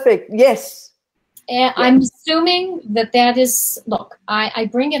 Oh, perfect, yes. And I'm assuming that is, look, I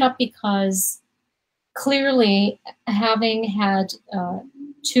bring it up because clearly having had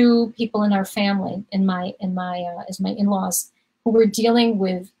two people in our family, as my in-laws, who were dealing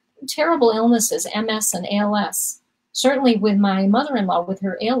with terrible illnesses, MS and ALS. Certainly with my mother-in-law with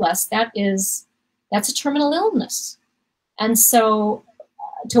her ALS, that's a terminal illness. And so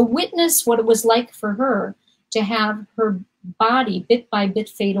to witness what it was like for her to have her body bit by bit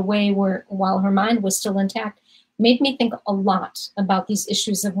fade away while her mind was still intact made me think a lot about these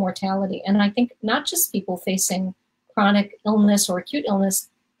issues of mortality. And I think not just people facing chronic illness or acute illness,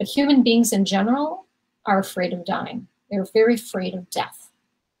 but human beings in general are afraid of dying. They're very afraid of death.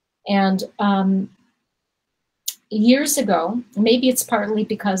 And years ago, maybe it's partly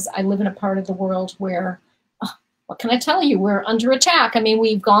because I live in a part of the world where, what can I tell you, we're under attack. I mean,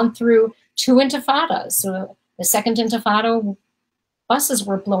 we've gone through 2 intifadas. The second intifada, buses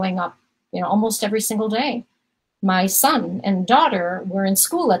were blowing up, almost every single day. My son and daughter were in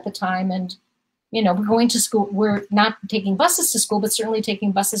school at the time, and we're going to school. We're not taking buses to school, but certainly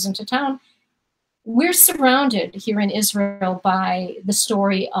taking buses into town. We're surrounded here in Israel by the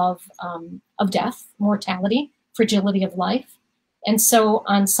story of death, mortality, fragility of life. And so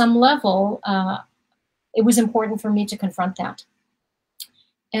on some level, it was important for me to confront that.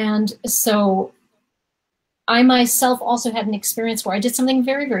 And so I myself also had an experience where I did something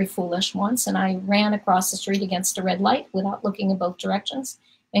very, very foolish once, and I ran across the street against a red light without looking in both directions.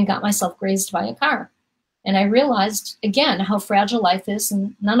 and got myself grazed by a car. And I realized, again, how fragile life is,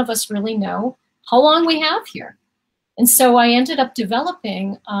 and none of us really know how long we have here. And so I ended up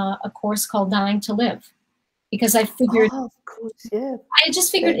developing a course called Dying to Live, because I figured, Oh, of course, yeah. I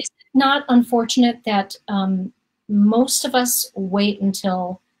just figured, it's not unfortunate that most of us wait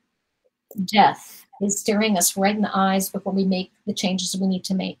until death is staring us right in the eyes before we make the changes we need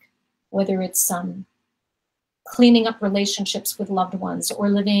to make, whether it's cleaning up relationships with loved ones, or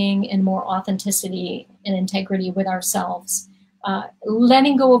living in more authenticity and integrity with ourselves,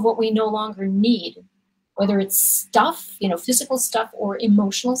 letting go of what we no longer need, whether it's stuff, physical stuff, or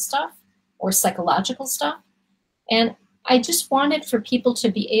emotional stuff, or psychological stuff. And I just wanted for people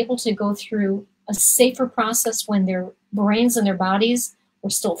to be able to go through a safer process when their brains and their bodies were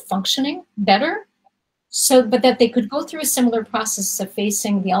still functioning better, but that they could go through a similar process of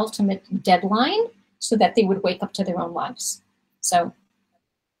facing the ultimate deadline, so that they would wake up to their own lives. So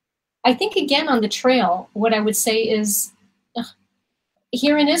I think, again, on the trail, what I would say is,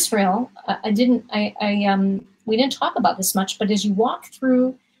 here in Israel, we didn't talk about this much, but as you walk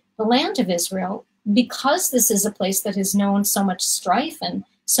through the land of Israel, because this is a place that has known so much strife and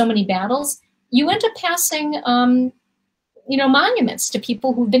so many battles, you end up passing, monuments to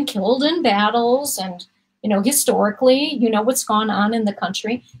people who've been killed in battles, and, historically, what's gone on in the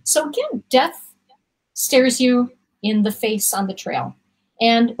country. So again, death stares you in the face on the trail,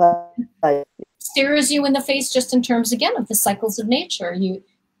 and stares you in the face just in terms, again, of the cycles of nature.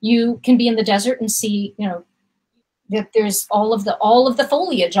 You can be in the desert and see, that there's all of the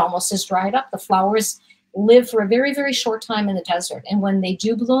foliage almost is dried up. The flowers live for a very, very short time in the desert, and when they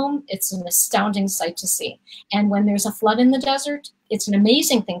do bloom, it's an astounding sight to see. And when there's a flood in the desert, it's an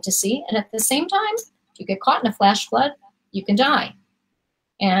amazing thing to see. And at the same time, if you get caught in a flash flood, you can die.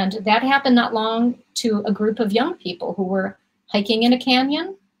 And that happened not long to a group of young people who were hiking in a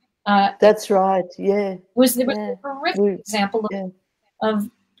canyon. That's right, yeah. Was a horrific example of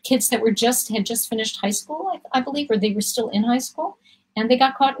kids that had just finished high school, I believe, or they were still in high school, and they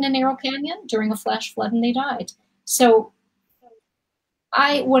got caught in a narrow canyon during a flash flood and they died. So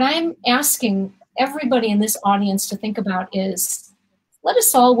what I'm asking everybody in this audience to think about is, let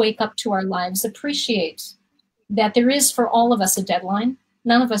us all wake up to our lives, appreciate that there is for all of us a deadline.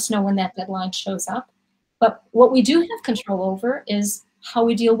 None of us know when that deadline shows up. But what we do have control over is how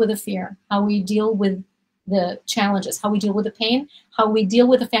we deal with the fear, how we deal with the challenges, how we deal with the pain, how we deal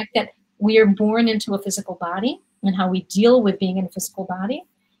with the fact that we are born into a physical body, and how we deal with being in a physical body.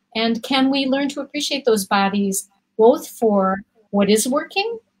 And can we learn to appreciate those bodies, both for what is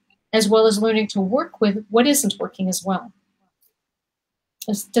working, as well as learning to work with what isn't working as well.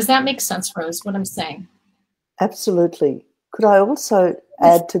 Does that make sense, Rose, what I'm saying? Absolutely. Could I also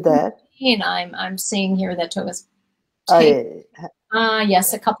add to that? And I'm seeing here that Tova's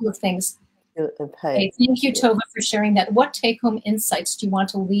yes, a couple of things. Okay, thank you, Tova, for sharing that. What take-home insights do you want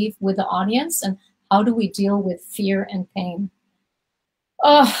to leave with the audience, and how do we deal with fear and pain?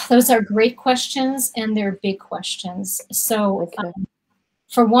 Oh, those are great questions, and they're big questions. So,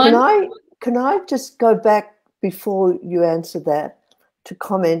 for one, can I just go back before you answer that to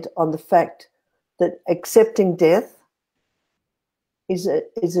comment on the fact that accepting death is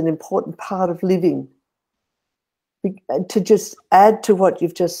an important part of living. To just add to what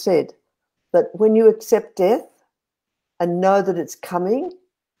you've just said, that when you accept death and know that it's coming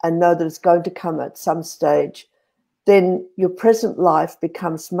and know that it's going to come at some stage, then your present life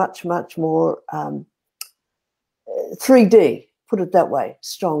becomes much, much more 3D, put it that way,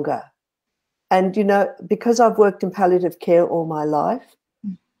 stronger. And, because I've worked in palliative care all my life,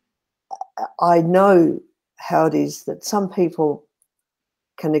 I know how it is that some people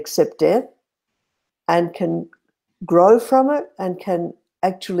can accept death and can grow from it and can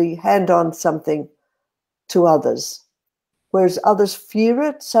actually hand on something to others, whereas others fear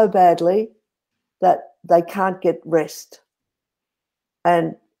it so badly that they can't get rest.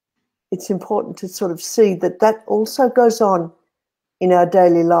 And it's important to sort of see that that also goes on in our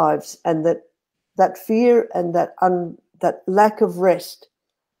daily lives, and that fear and that lack of rest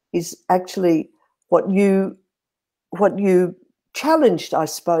is actually what you challenged, I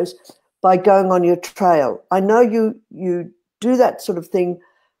suppose, by going on your trail. I know you do that sort of thing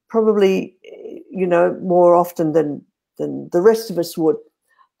probably, more often than the rest of us would,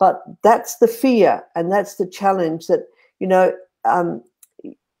 but that's the fear and that's the challenge that,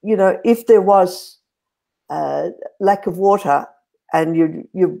 if there was lack of water and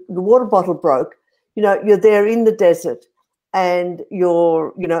your water bottle broke, you're there in the desert and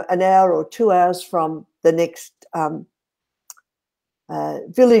you're, an hour or 2 hours from the next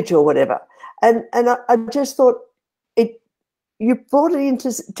village or whatever. And I just thought you brought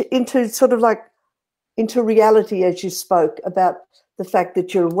it into sort of like into reality as you spoke about the fact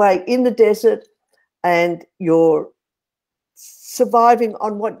that you're away in the desert and you're surviving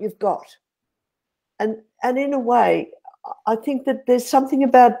on what you've got. And in a way, I think that there's something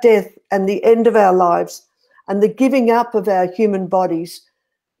about death and the end of our lives and the giving up of our human bodies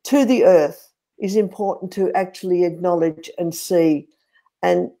to the earth is important to actually acknowledge and see.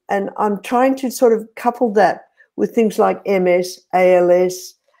 And I'm trying to sort of couple that with things like MS,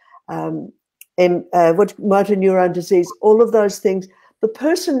 ALS, motor neurone disease, all of those things. The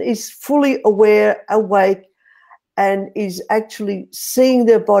person is fully aware, awake, and is actually seeing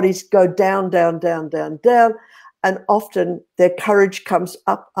their bodies go down, down, down, down, down. And often their courage comes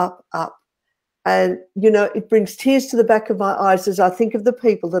up, up, up. And, you know, it brings tears to the back of my eyes as I think of the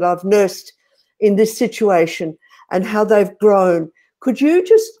people that I've nursed in this situation and how they've grown. Could you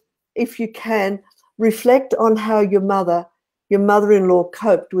just, if you can, reflect on how your mother-in-law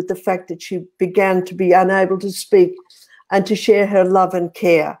coped with the fact that she began to be unable to speak and to share her love and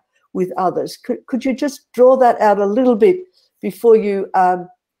care with others? Could you just draw that out a little bit before you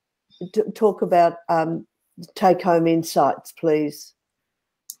talk about take-home insights, please?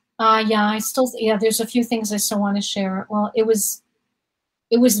 There's a few things I still want to share. Well, I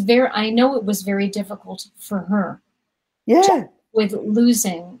know it was very difficult for her. Yeah. With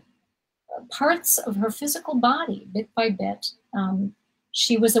losing parts of her physical body bit by bit.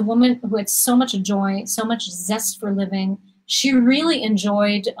 She was a woman who had so much joy, so much zest for living. She really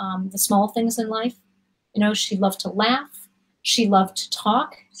enjoyed the small things in life. You know, she loved to laugh. She loved to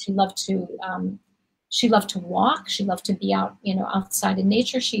talk. She loved to walk. She loved to be out, you know, outside in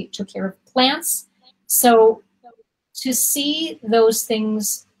nature. She took care of plants. So to see those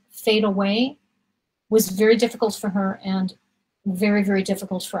things fade away was very difficult for her and very, very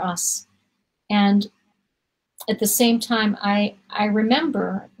difficult for us. And at the same time, I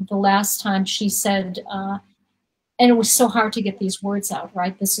remember the last time she said, and it was so hard to get these words out,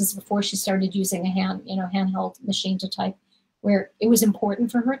 right? This is before she started using a handheld machine to type, where it was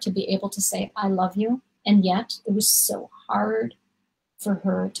important for her to be able to say, I love you. And yet it was so hard for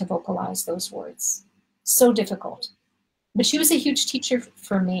her to vocalize those words. So difficult. But she was a huge teacher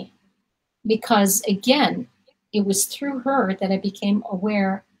for me because, again, it was through her that I became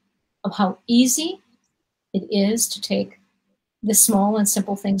aware of how easy it is to take the small and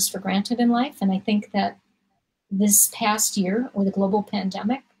simple things for granted in life. And I think that this past year with the global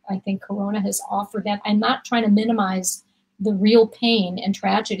pandemic, I think Corona has offered that. I'm not trying to minimize the real pain and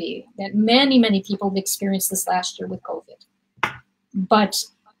tragedy that many, many people have experienced this last year with COVID. But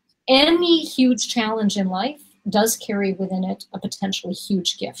any huge challenge in life does carry within it a potentially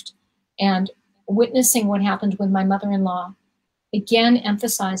huge gift. And witnessing what happened with my mother-in-law again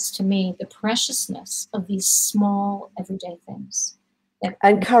emphasized to me the preciousness of these small everyday things.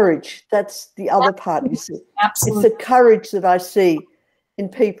 And courage, that's the other part, you see. Absolutely. It's the courage that I see in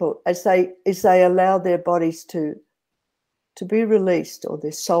people as they allow their bodies to be released, or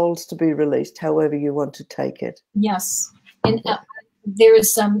their souls to be released, however you want to take it. Yes. And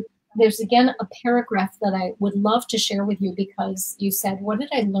there's again a paragraph that I would love to share with you, because you said, what did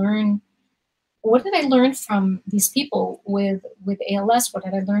I learn? What did I learn from these people with ALS? What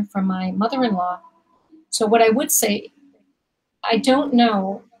did I learn from my mother-in-law? So what I would say, I don't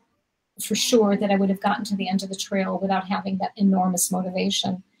know for sure that I would have gotten to the end of the trail without having that enormous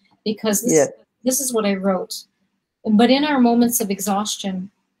motivation, because this is what I wrote. But in our moments of exhaustion,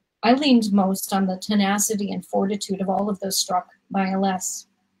 I leaned most on the tenacity and fortitude of all of those struck by ALS.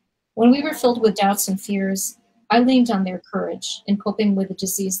 When we were filled with doubts and fears, I leaned on their courage in coping with a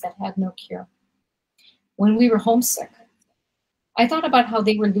disease that had no cure. When we were homesick, I thought about how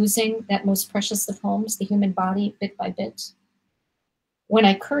they were losing that most precious of homes, the human body, bit by bit. When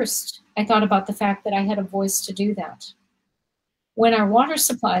I cursed, I thought about the fact that I had a voice to do that. When our water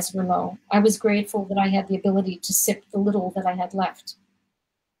supplies were low, I was grateful that I had the ability to sip the little that I had left.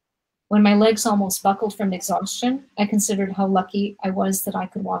 When my legs almost buckled from exhaustion, I considered how lucky I was that I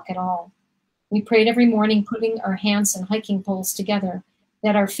could walk at all. We prayed every morning, putting our hands and hiking poles together,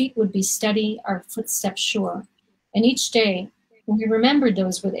 that our feet would be steady, our footsteps sure. And each day, we remembered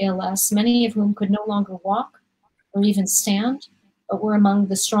those with ALS, many of whom could no longer walk or even stand, but were among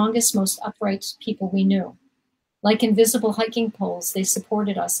the strongest, most upright people we knew. Like invisible hiking poles, they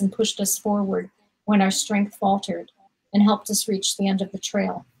supported us and pushed us forward when our strength faltered and helped us reach the end of the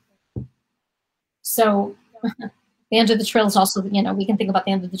trail. So the end of the trail is also, you know, we can think about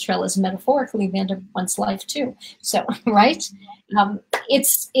the end of the trail as metaphorically the end of one's life too. So, right?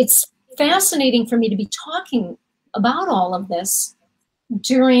 It's fascinating for me to be talking about all of this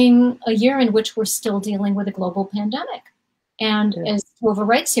during a year in which we're still dealing with a global pandemic. And as Tova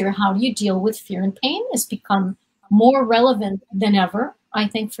writes here, how do you deal with fear and pain has become more relevant than ever, I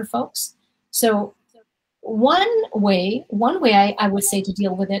think, for folks. So one way I would say to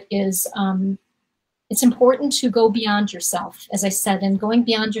deal with it is it's important to go beyond yourself, as I said, and going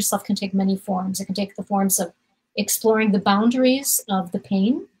beyond yourself can take many forms. It can take the forms of exploring the boundaries of the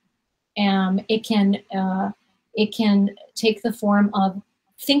pain. It can take the form of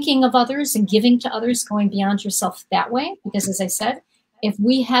thinking of others and giving to others, going beyond yourself that way. Because as I said, if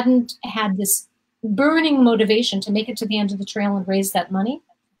we hadn't had this burning motivation to make it to the end of the trail and raise that money,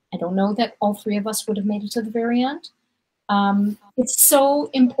 I don't know that all three of us would have made it to the very end. It's so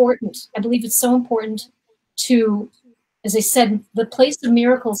important. I believe it's so important to, as I said, the place of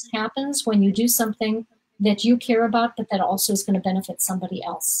miracles happens when you do something that you care about, but that also is going to benefit somebody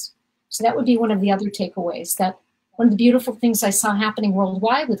else. So that would be one of the other takeaways, that one of the beautiful things I saw happening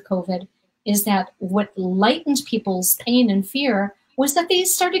worldwide with COVID is that what lightened people's pain and fear was that they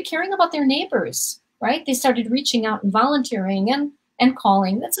started caring about their neighbors, right? They started reaching out and volunteering and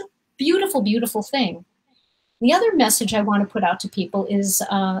calling. That's a beautiful, beautiful thing. The other message I want to put out to people is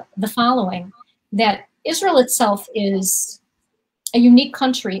the following, that Israel itself is a unique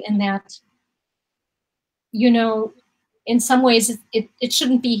country in that, you know, in some ways it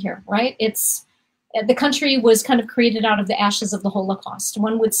shouldn't be here, right? The country was kind of created out of the ashes of the Holocaust.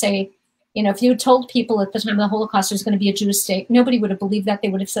 One would say, you know, if you told people at the time of the Holocaust there's going to be a Jewish state, nobody would have believed that. They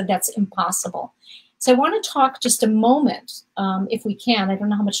would have said that's impossible. So I want to talk just a moment, if we can, I don't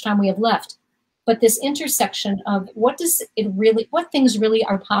know how much time we have left, but this intersection of what things really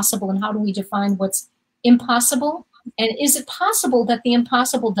are possible and how do we define what's impossible? And is it possible that the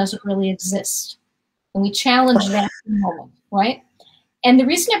impossible doesn't really exist? And we challenge that in a moment, right? And the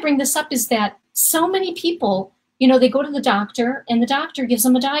reason I bring this up is that so many people, you know, they go to the doctor and the doctor gives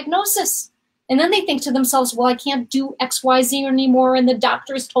them a diagnosis. And then they think to themselves, well, I can't do X, Y, Z anymore. And the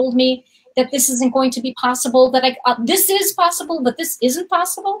doctor has told me that this isn't going to be possible, that this is possible, but this isn't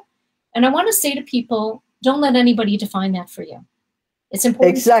possible. And I want to say to people, don't let anybody define that for you. It's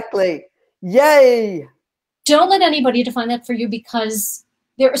important. Exactly. Yay. Don't let anybody define that for you, because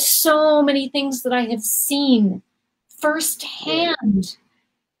there are so many things that I have seen firsthand,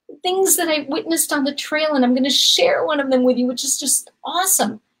 things that I witnessed on the trail, and I'm going to share one of them with you, which is just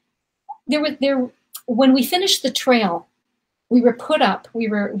awesome. When we finished the trail, we were put up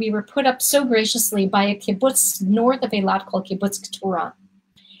so graciously by a kibbutz north of Eilat called Kibbutz Keturah.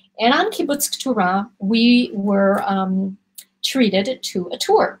 And on Kibbutz Keturah, we were treated to a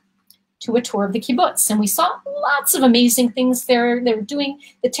tour of the kibbutz. And we saw lots of amazing things there. They're doing,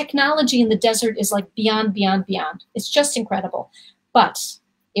 the technology in the desert is like beyond, beyond, beyond. It's just incredible. But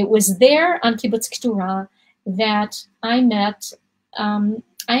it was there on Kibbutz Keturah that I met a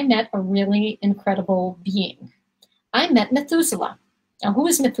really incredible being. I met Methuselah. Now, who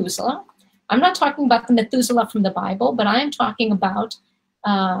is Methuselah? I'm not talking about the Methuselah from the Bible, but I am talking about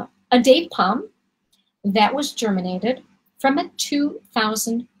a date palm that was germinated from a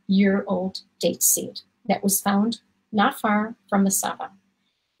 2,000-year-old date seed that was found not far from Masada.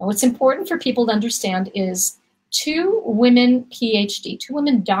 Now, what's important for people to understand is two women PhD, two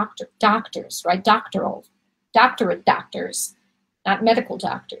women doctors, right? Doctorate doctors, not medical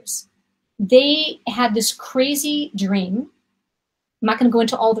doctors. They had this crazy dream. I'm not going to go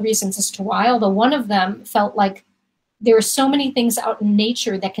into all the reasons as to why, although one of them felt like there are so many things out in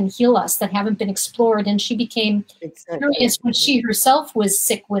nature that can heal us that haven't been explored. And she became curious when she herself was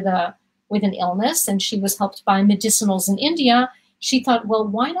sick with an illness and she was helped by medicinals in India. She thought, well,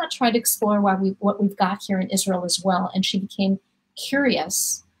 why not try to explore what we've got here in Israel as well? And she became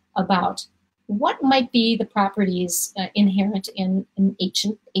curious about what might be the properties inherent in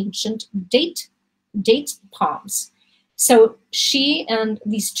ancient date palms. So she and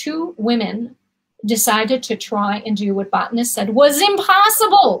these two women decided to try and do what botanists said was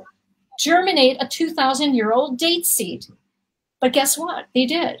impossible, germinate a 2,000-year-old date seed. But guess what? They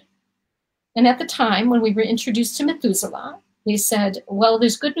did. And at the time when we were introduced to Methuselah, they said, well,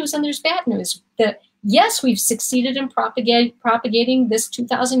 there's good news and there's bad news. That yes, we've succeeded in propagating this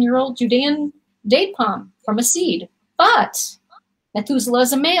 2,000-year-old Judean date palm from a seed, but Methuselah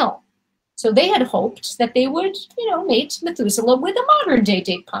is a male. So they had hoped that they would, mate Methuselah with a modern day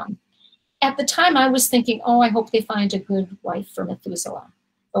date palm. At the time, I was thinking, oh, I hope they find a good wife for Methuselah.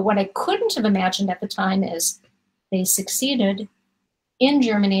 But what I couldn't have imagined at the time is they succeeded in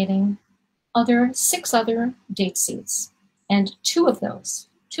germinating 6 other date seeds. And two of those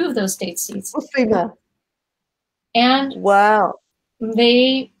date seeds. Female. And wow.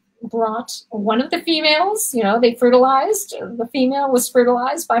 They brought one of the females, they fertilized. The female was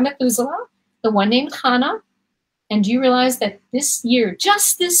fertilized by Methuselah, the one named Hannah. And do you realize that this year,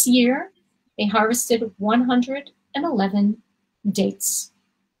 just this year, they harvested 111 dates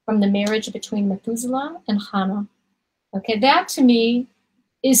from the marriage between Methuselah and Hannah? Okay, that to me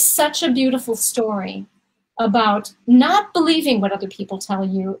is such a beautiful story about not believing what other people tell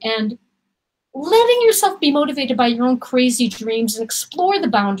you and letting yourself be motivated by your own crazy dreams and explore the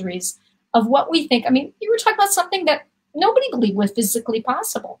boundaries of what we think. I mean, you were talking about something that nobody believed was physically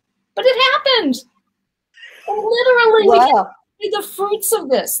possible, but it happened. And literally, Wow. we get the fruits of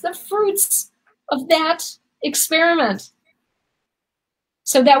this, the fruits of that experiment.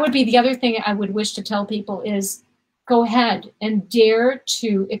 So that would be the other thing I would wish to tell people is go ahead and dare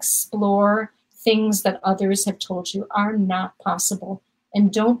to explore things that others have told you are not possible.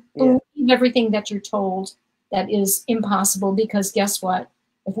 And don't believe everything that you're told that is impossible, because guess what?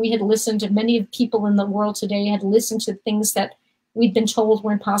 If we had listened to many people in the world today, had listened to things that we'd been told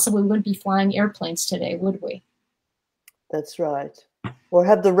were impossible, we wouldn't be flying airplanes today, would we? That's right. Or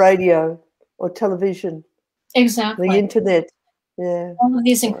have the radio or television. Exactly. The internet. Yeah. All of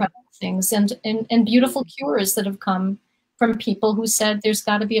these incredible things and beautiful cures that have come from people who said there's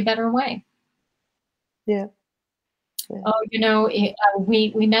got to be a better way. Yeah. Oh, you know,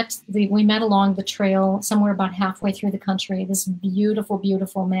 we met along the trail somewhere about halfway through the country. This beautiful,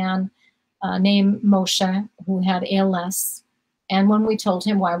 beautiful man named Moshe, who had ALS. And when we told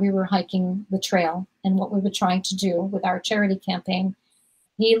him why we were hiking the trail and what we were trying to do with our charity campaign,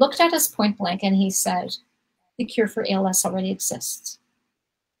 he looked at us point blank and he said, "The cure for ALS already exists."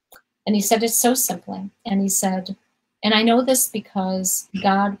 And he said it so simply. And he said, and I know this because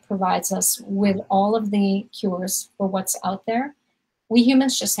God provides us with all of the cures for what's out there. We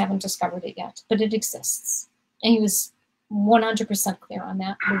humans just haven't discovered it yet, but it exists. And he was 100% clear on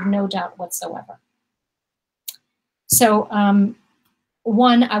that, with no doubt whatsoever. So,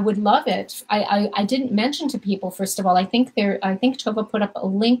 one, I would love it. I didn't mention to people, first of all, I think Tova put up a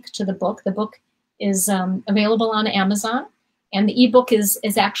link to the book. The book is available on Amazon, and the ebook is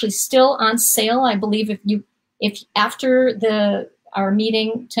actually still on sale. I believe if after our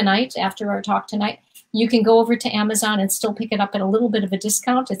meeting tonight, after our talk tonight, you can go over to Amazon and still pick it up at a little bit of a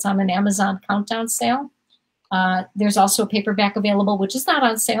discount. It's on an Amazon countdown sale. There's also a paperback available, which is not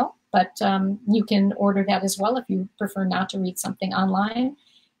on sale, but you can order that as well if you prefer not to read something online.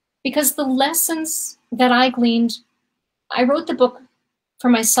 Because the lessons that I gleaned, I wrote the book for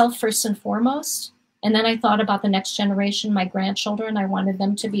myself first and foremost, and then I thought about the next generation, my grandchildren. I wanted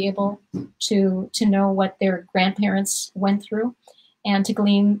them to be able to know what their grandparents went through and to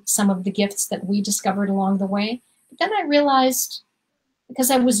glean some of the gifts that we discovered along the way. But then I realized,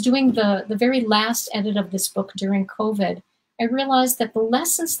 because I was doing the very last edit of this book during COVID, I realized that the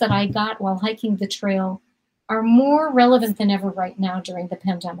lessons that I got while hiking the trail are more relevant than ever right now during the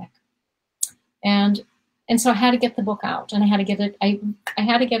pandemic. And so I had to get the book out, and I had to get it. I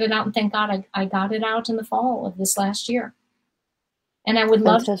had to get it out, and thank God I got it out in the fall of this last year. And I would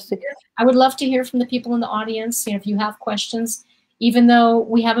love to hear from the people in the audience. You know, if you have questions, even though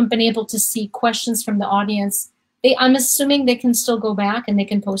we haven't been able to see questions from the audience, I'm assuming they can still go back and they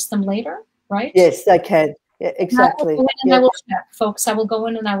can post them later, right? Yes, they can. Yeah, exactly. I will check, folks. I will go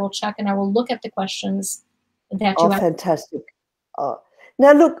in and I will check and I will look at the questions that you have. Fantastic.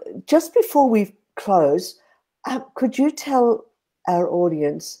 Now, look, just before we close, could you tell our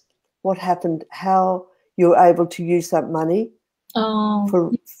audience what happened, how you were able to use that money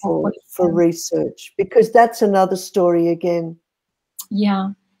for research? Because that's another story again.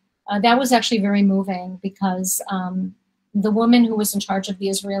 Yeah, that was actually very moving, because the woman who was in charge of the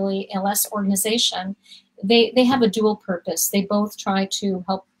Israeli ALS organization, they have a dual purpose. They both try to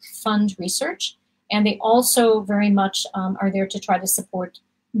help fund research, and they also very much are there to try to support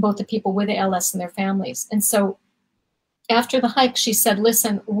both the people with ALS and their families. And so after the hike, she said,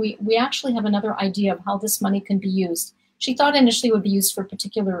 listen, we actually have another idea of how this money can be used. She thought initially it would be used for a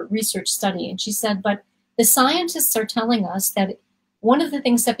particular research study. And she said, but the scientists are telling us that one of the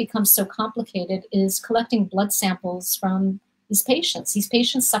things that becomes so complicated is collecting blood samples from these patients. These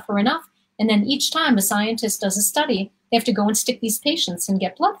patients suffer enough, and then each time a scientist does a study, they have to go and stick these patients and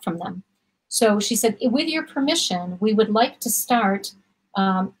get blood from them. So she said, with your permission, we would like to start,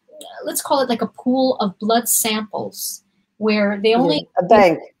 let's call it like a pool of blood samples, where they only— a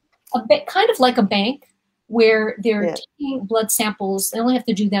bank. Kind of like a bank, where they're taking blood samples. They only have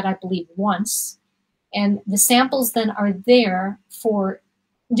to do that, I believe, once. And the samples then are there for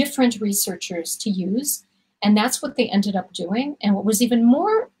different researchers to use. And that's what they ended up doing. And what was even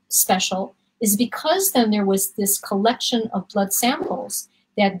more special is because then there was this collection of blood samples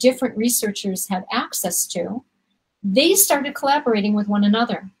that different researchers had access to, they started collaborating with one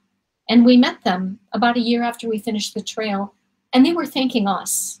another. And we met them about a year after we finished the trail, and they were thanking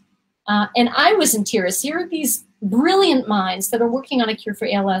us. And I was in tears. Here are these brilliant minds that are working on a cure for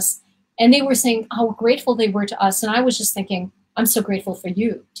ALS, and they were saying how grateful they were to us. And I was just thinking, I'm so grateful for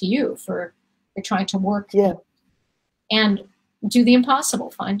you, for trying to work and do the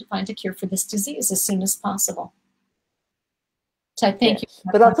impossible, find a cure for this disease as soon as possible. So I thank you.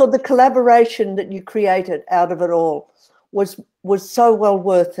 But I thought the collaboration that you created out of it all was so well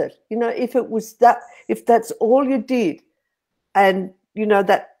worth it. You know, if that's all you did, and you know,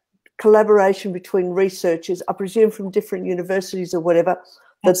 that collaboration between researchers, I presume from different universities or whatever,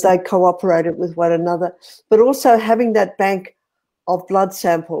 that they cooperated with one another, but also having that bank of blood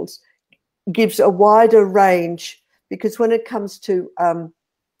samples gives a wider range, because when it comes to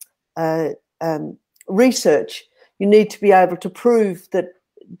research, you need to be able to prove that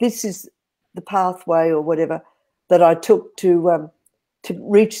this is the pathway or whatever that I took to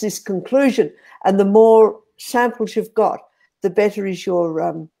reach this conclusion. And the more samples you've got, the better is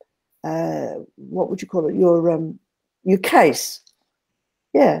your what would you call it? Your case.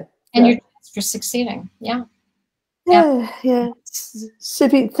 Yeah. And your chance for succeeding. Yeah. Yeah.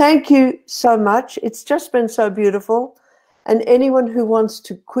 Tzippi, thank you so much. It's just been so beautiful. And anyone who wants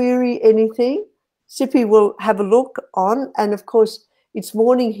to query anything, Tzippi will have a look on. And of course, it's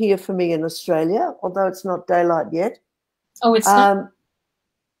morning here for me in Australia, although it's not daylight yet. Oh, it's not?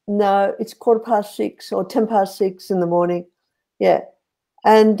 No, it's 6:15 or 6:10 in the morning. Yeah.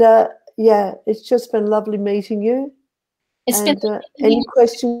 And yeah, it's just been lovely meeting you. Any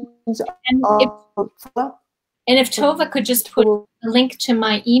questions? And if Tova could just put a link to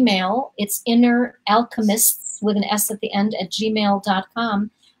my email, it's inneralchemists with an S at the end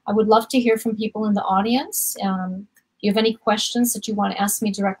 @gmail.com. I would love to hear from people in the audience. If you have any questions that you want to ask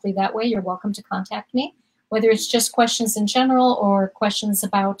me directly that way, you're welcome to contact me, whether it's just questions in general or questions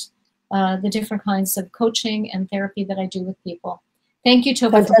about the different kinds of coaching and therapy that I do with people. Thank you,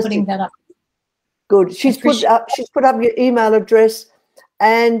 Tova, for putting that up. Good. She's put up your email address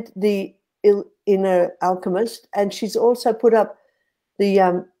and the Inner Alchemist, and she's also put up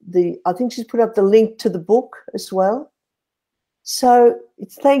I think she's put up the link to the book as well. So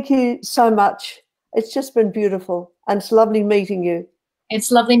thank you so much. It's just been beautiful, and it's lovely meeting you.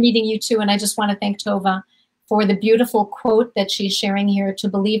 It's lovely meeting you too, and I just want to thank Tova for the beautiful quote that she's sharing here. To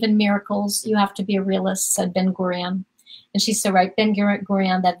believe in miracles, you have to be a realist, said Ben Gurion. And she's so right. Ben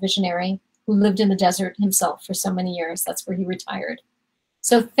Gurion, that visionary who lived in the desert himself for so many years. That's where he retired.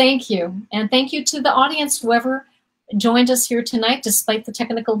 So thank you. And thank you to the audience, whoever joined us here tonight, despite the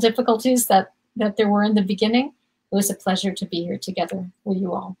technical difficulties that there were in the beginning. It was a pleasure to be here together with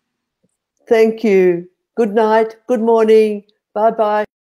you all. Thank you. Good night. Good morning. Bye-bye.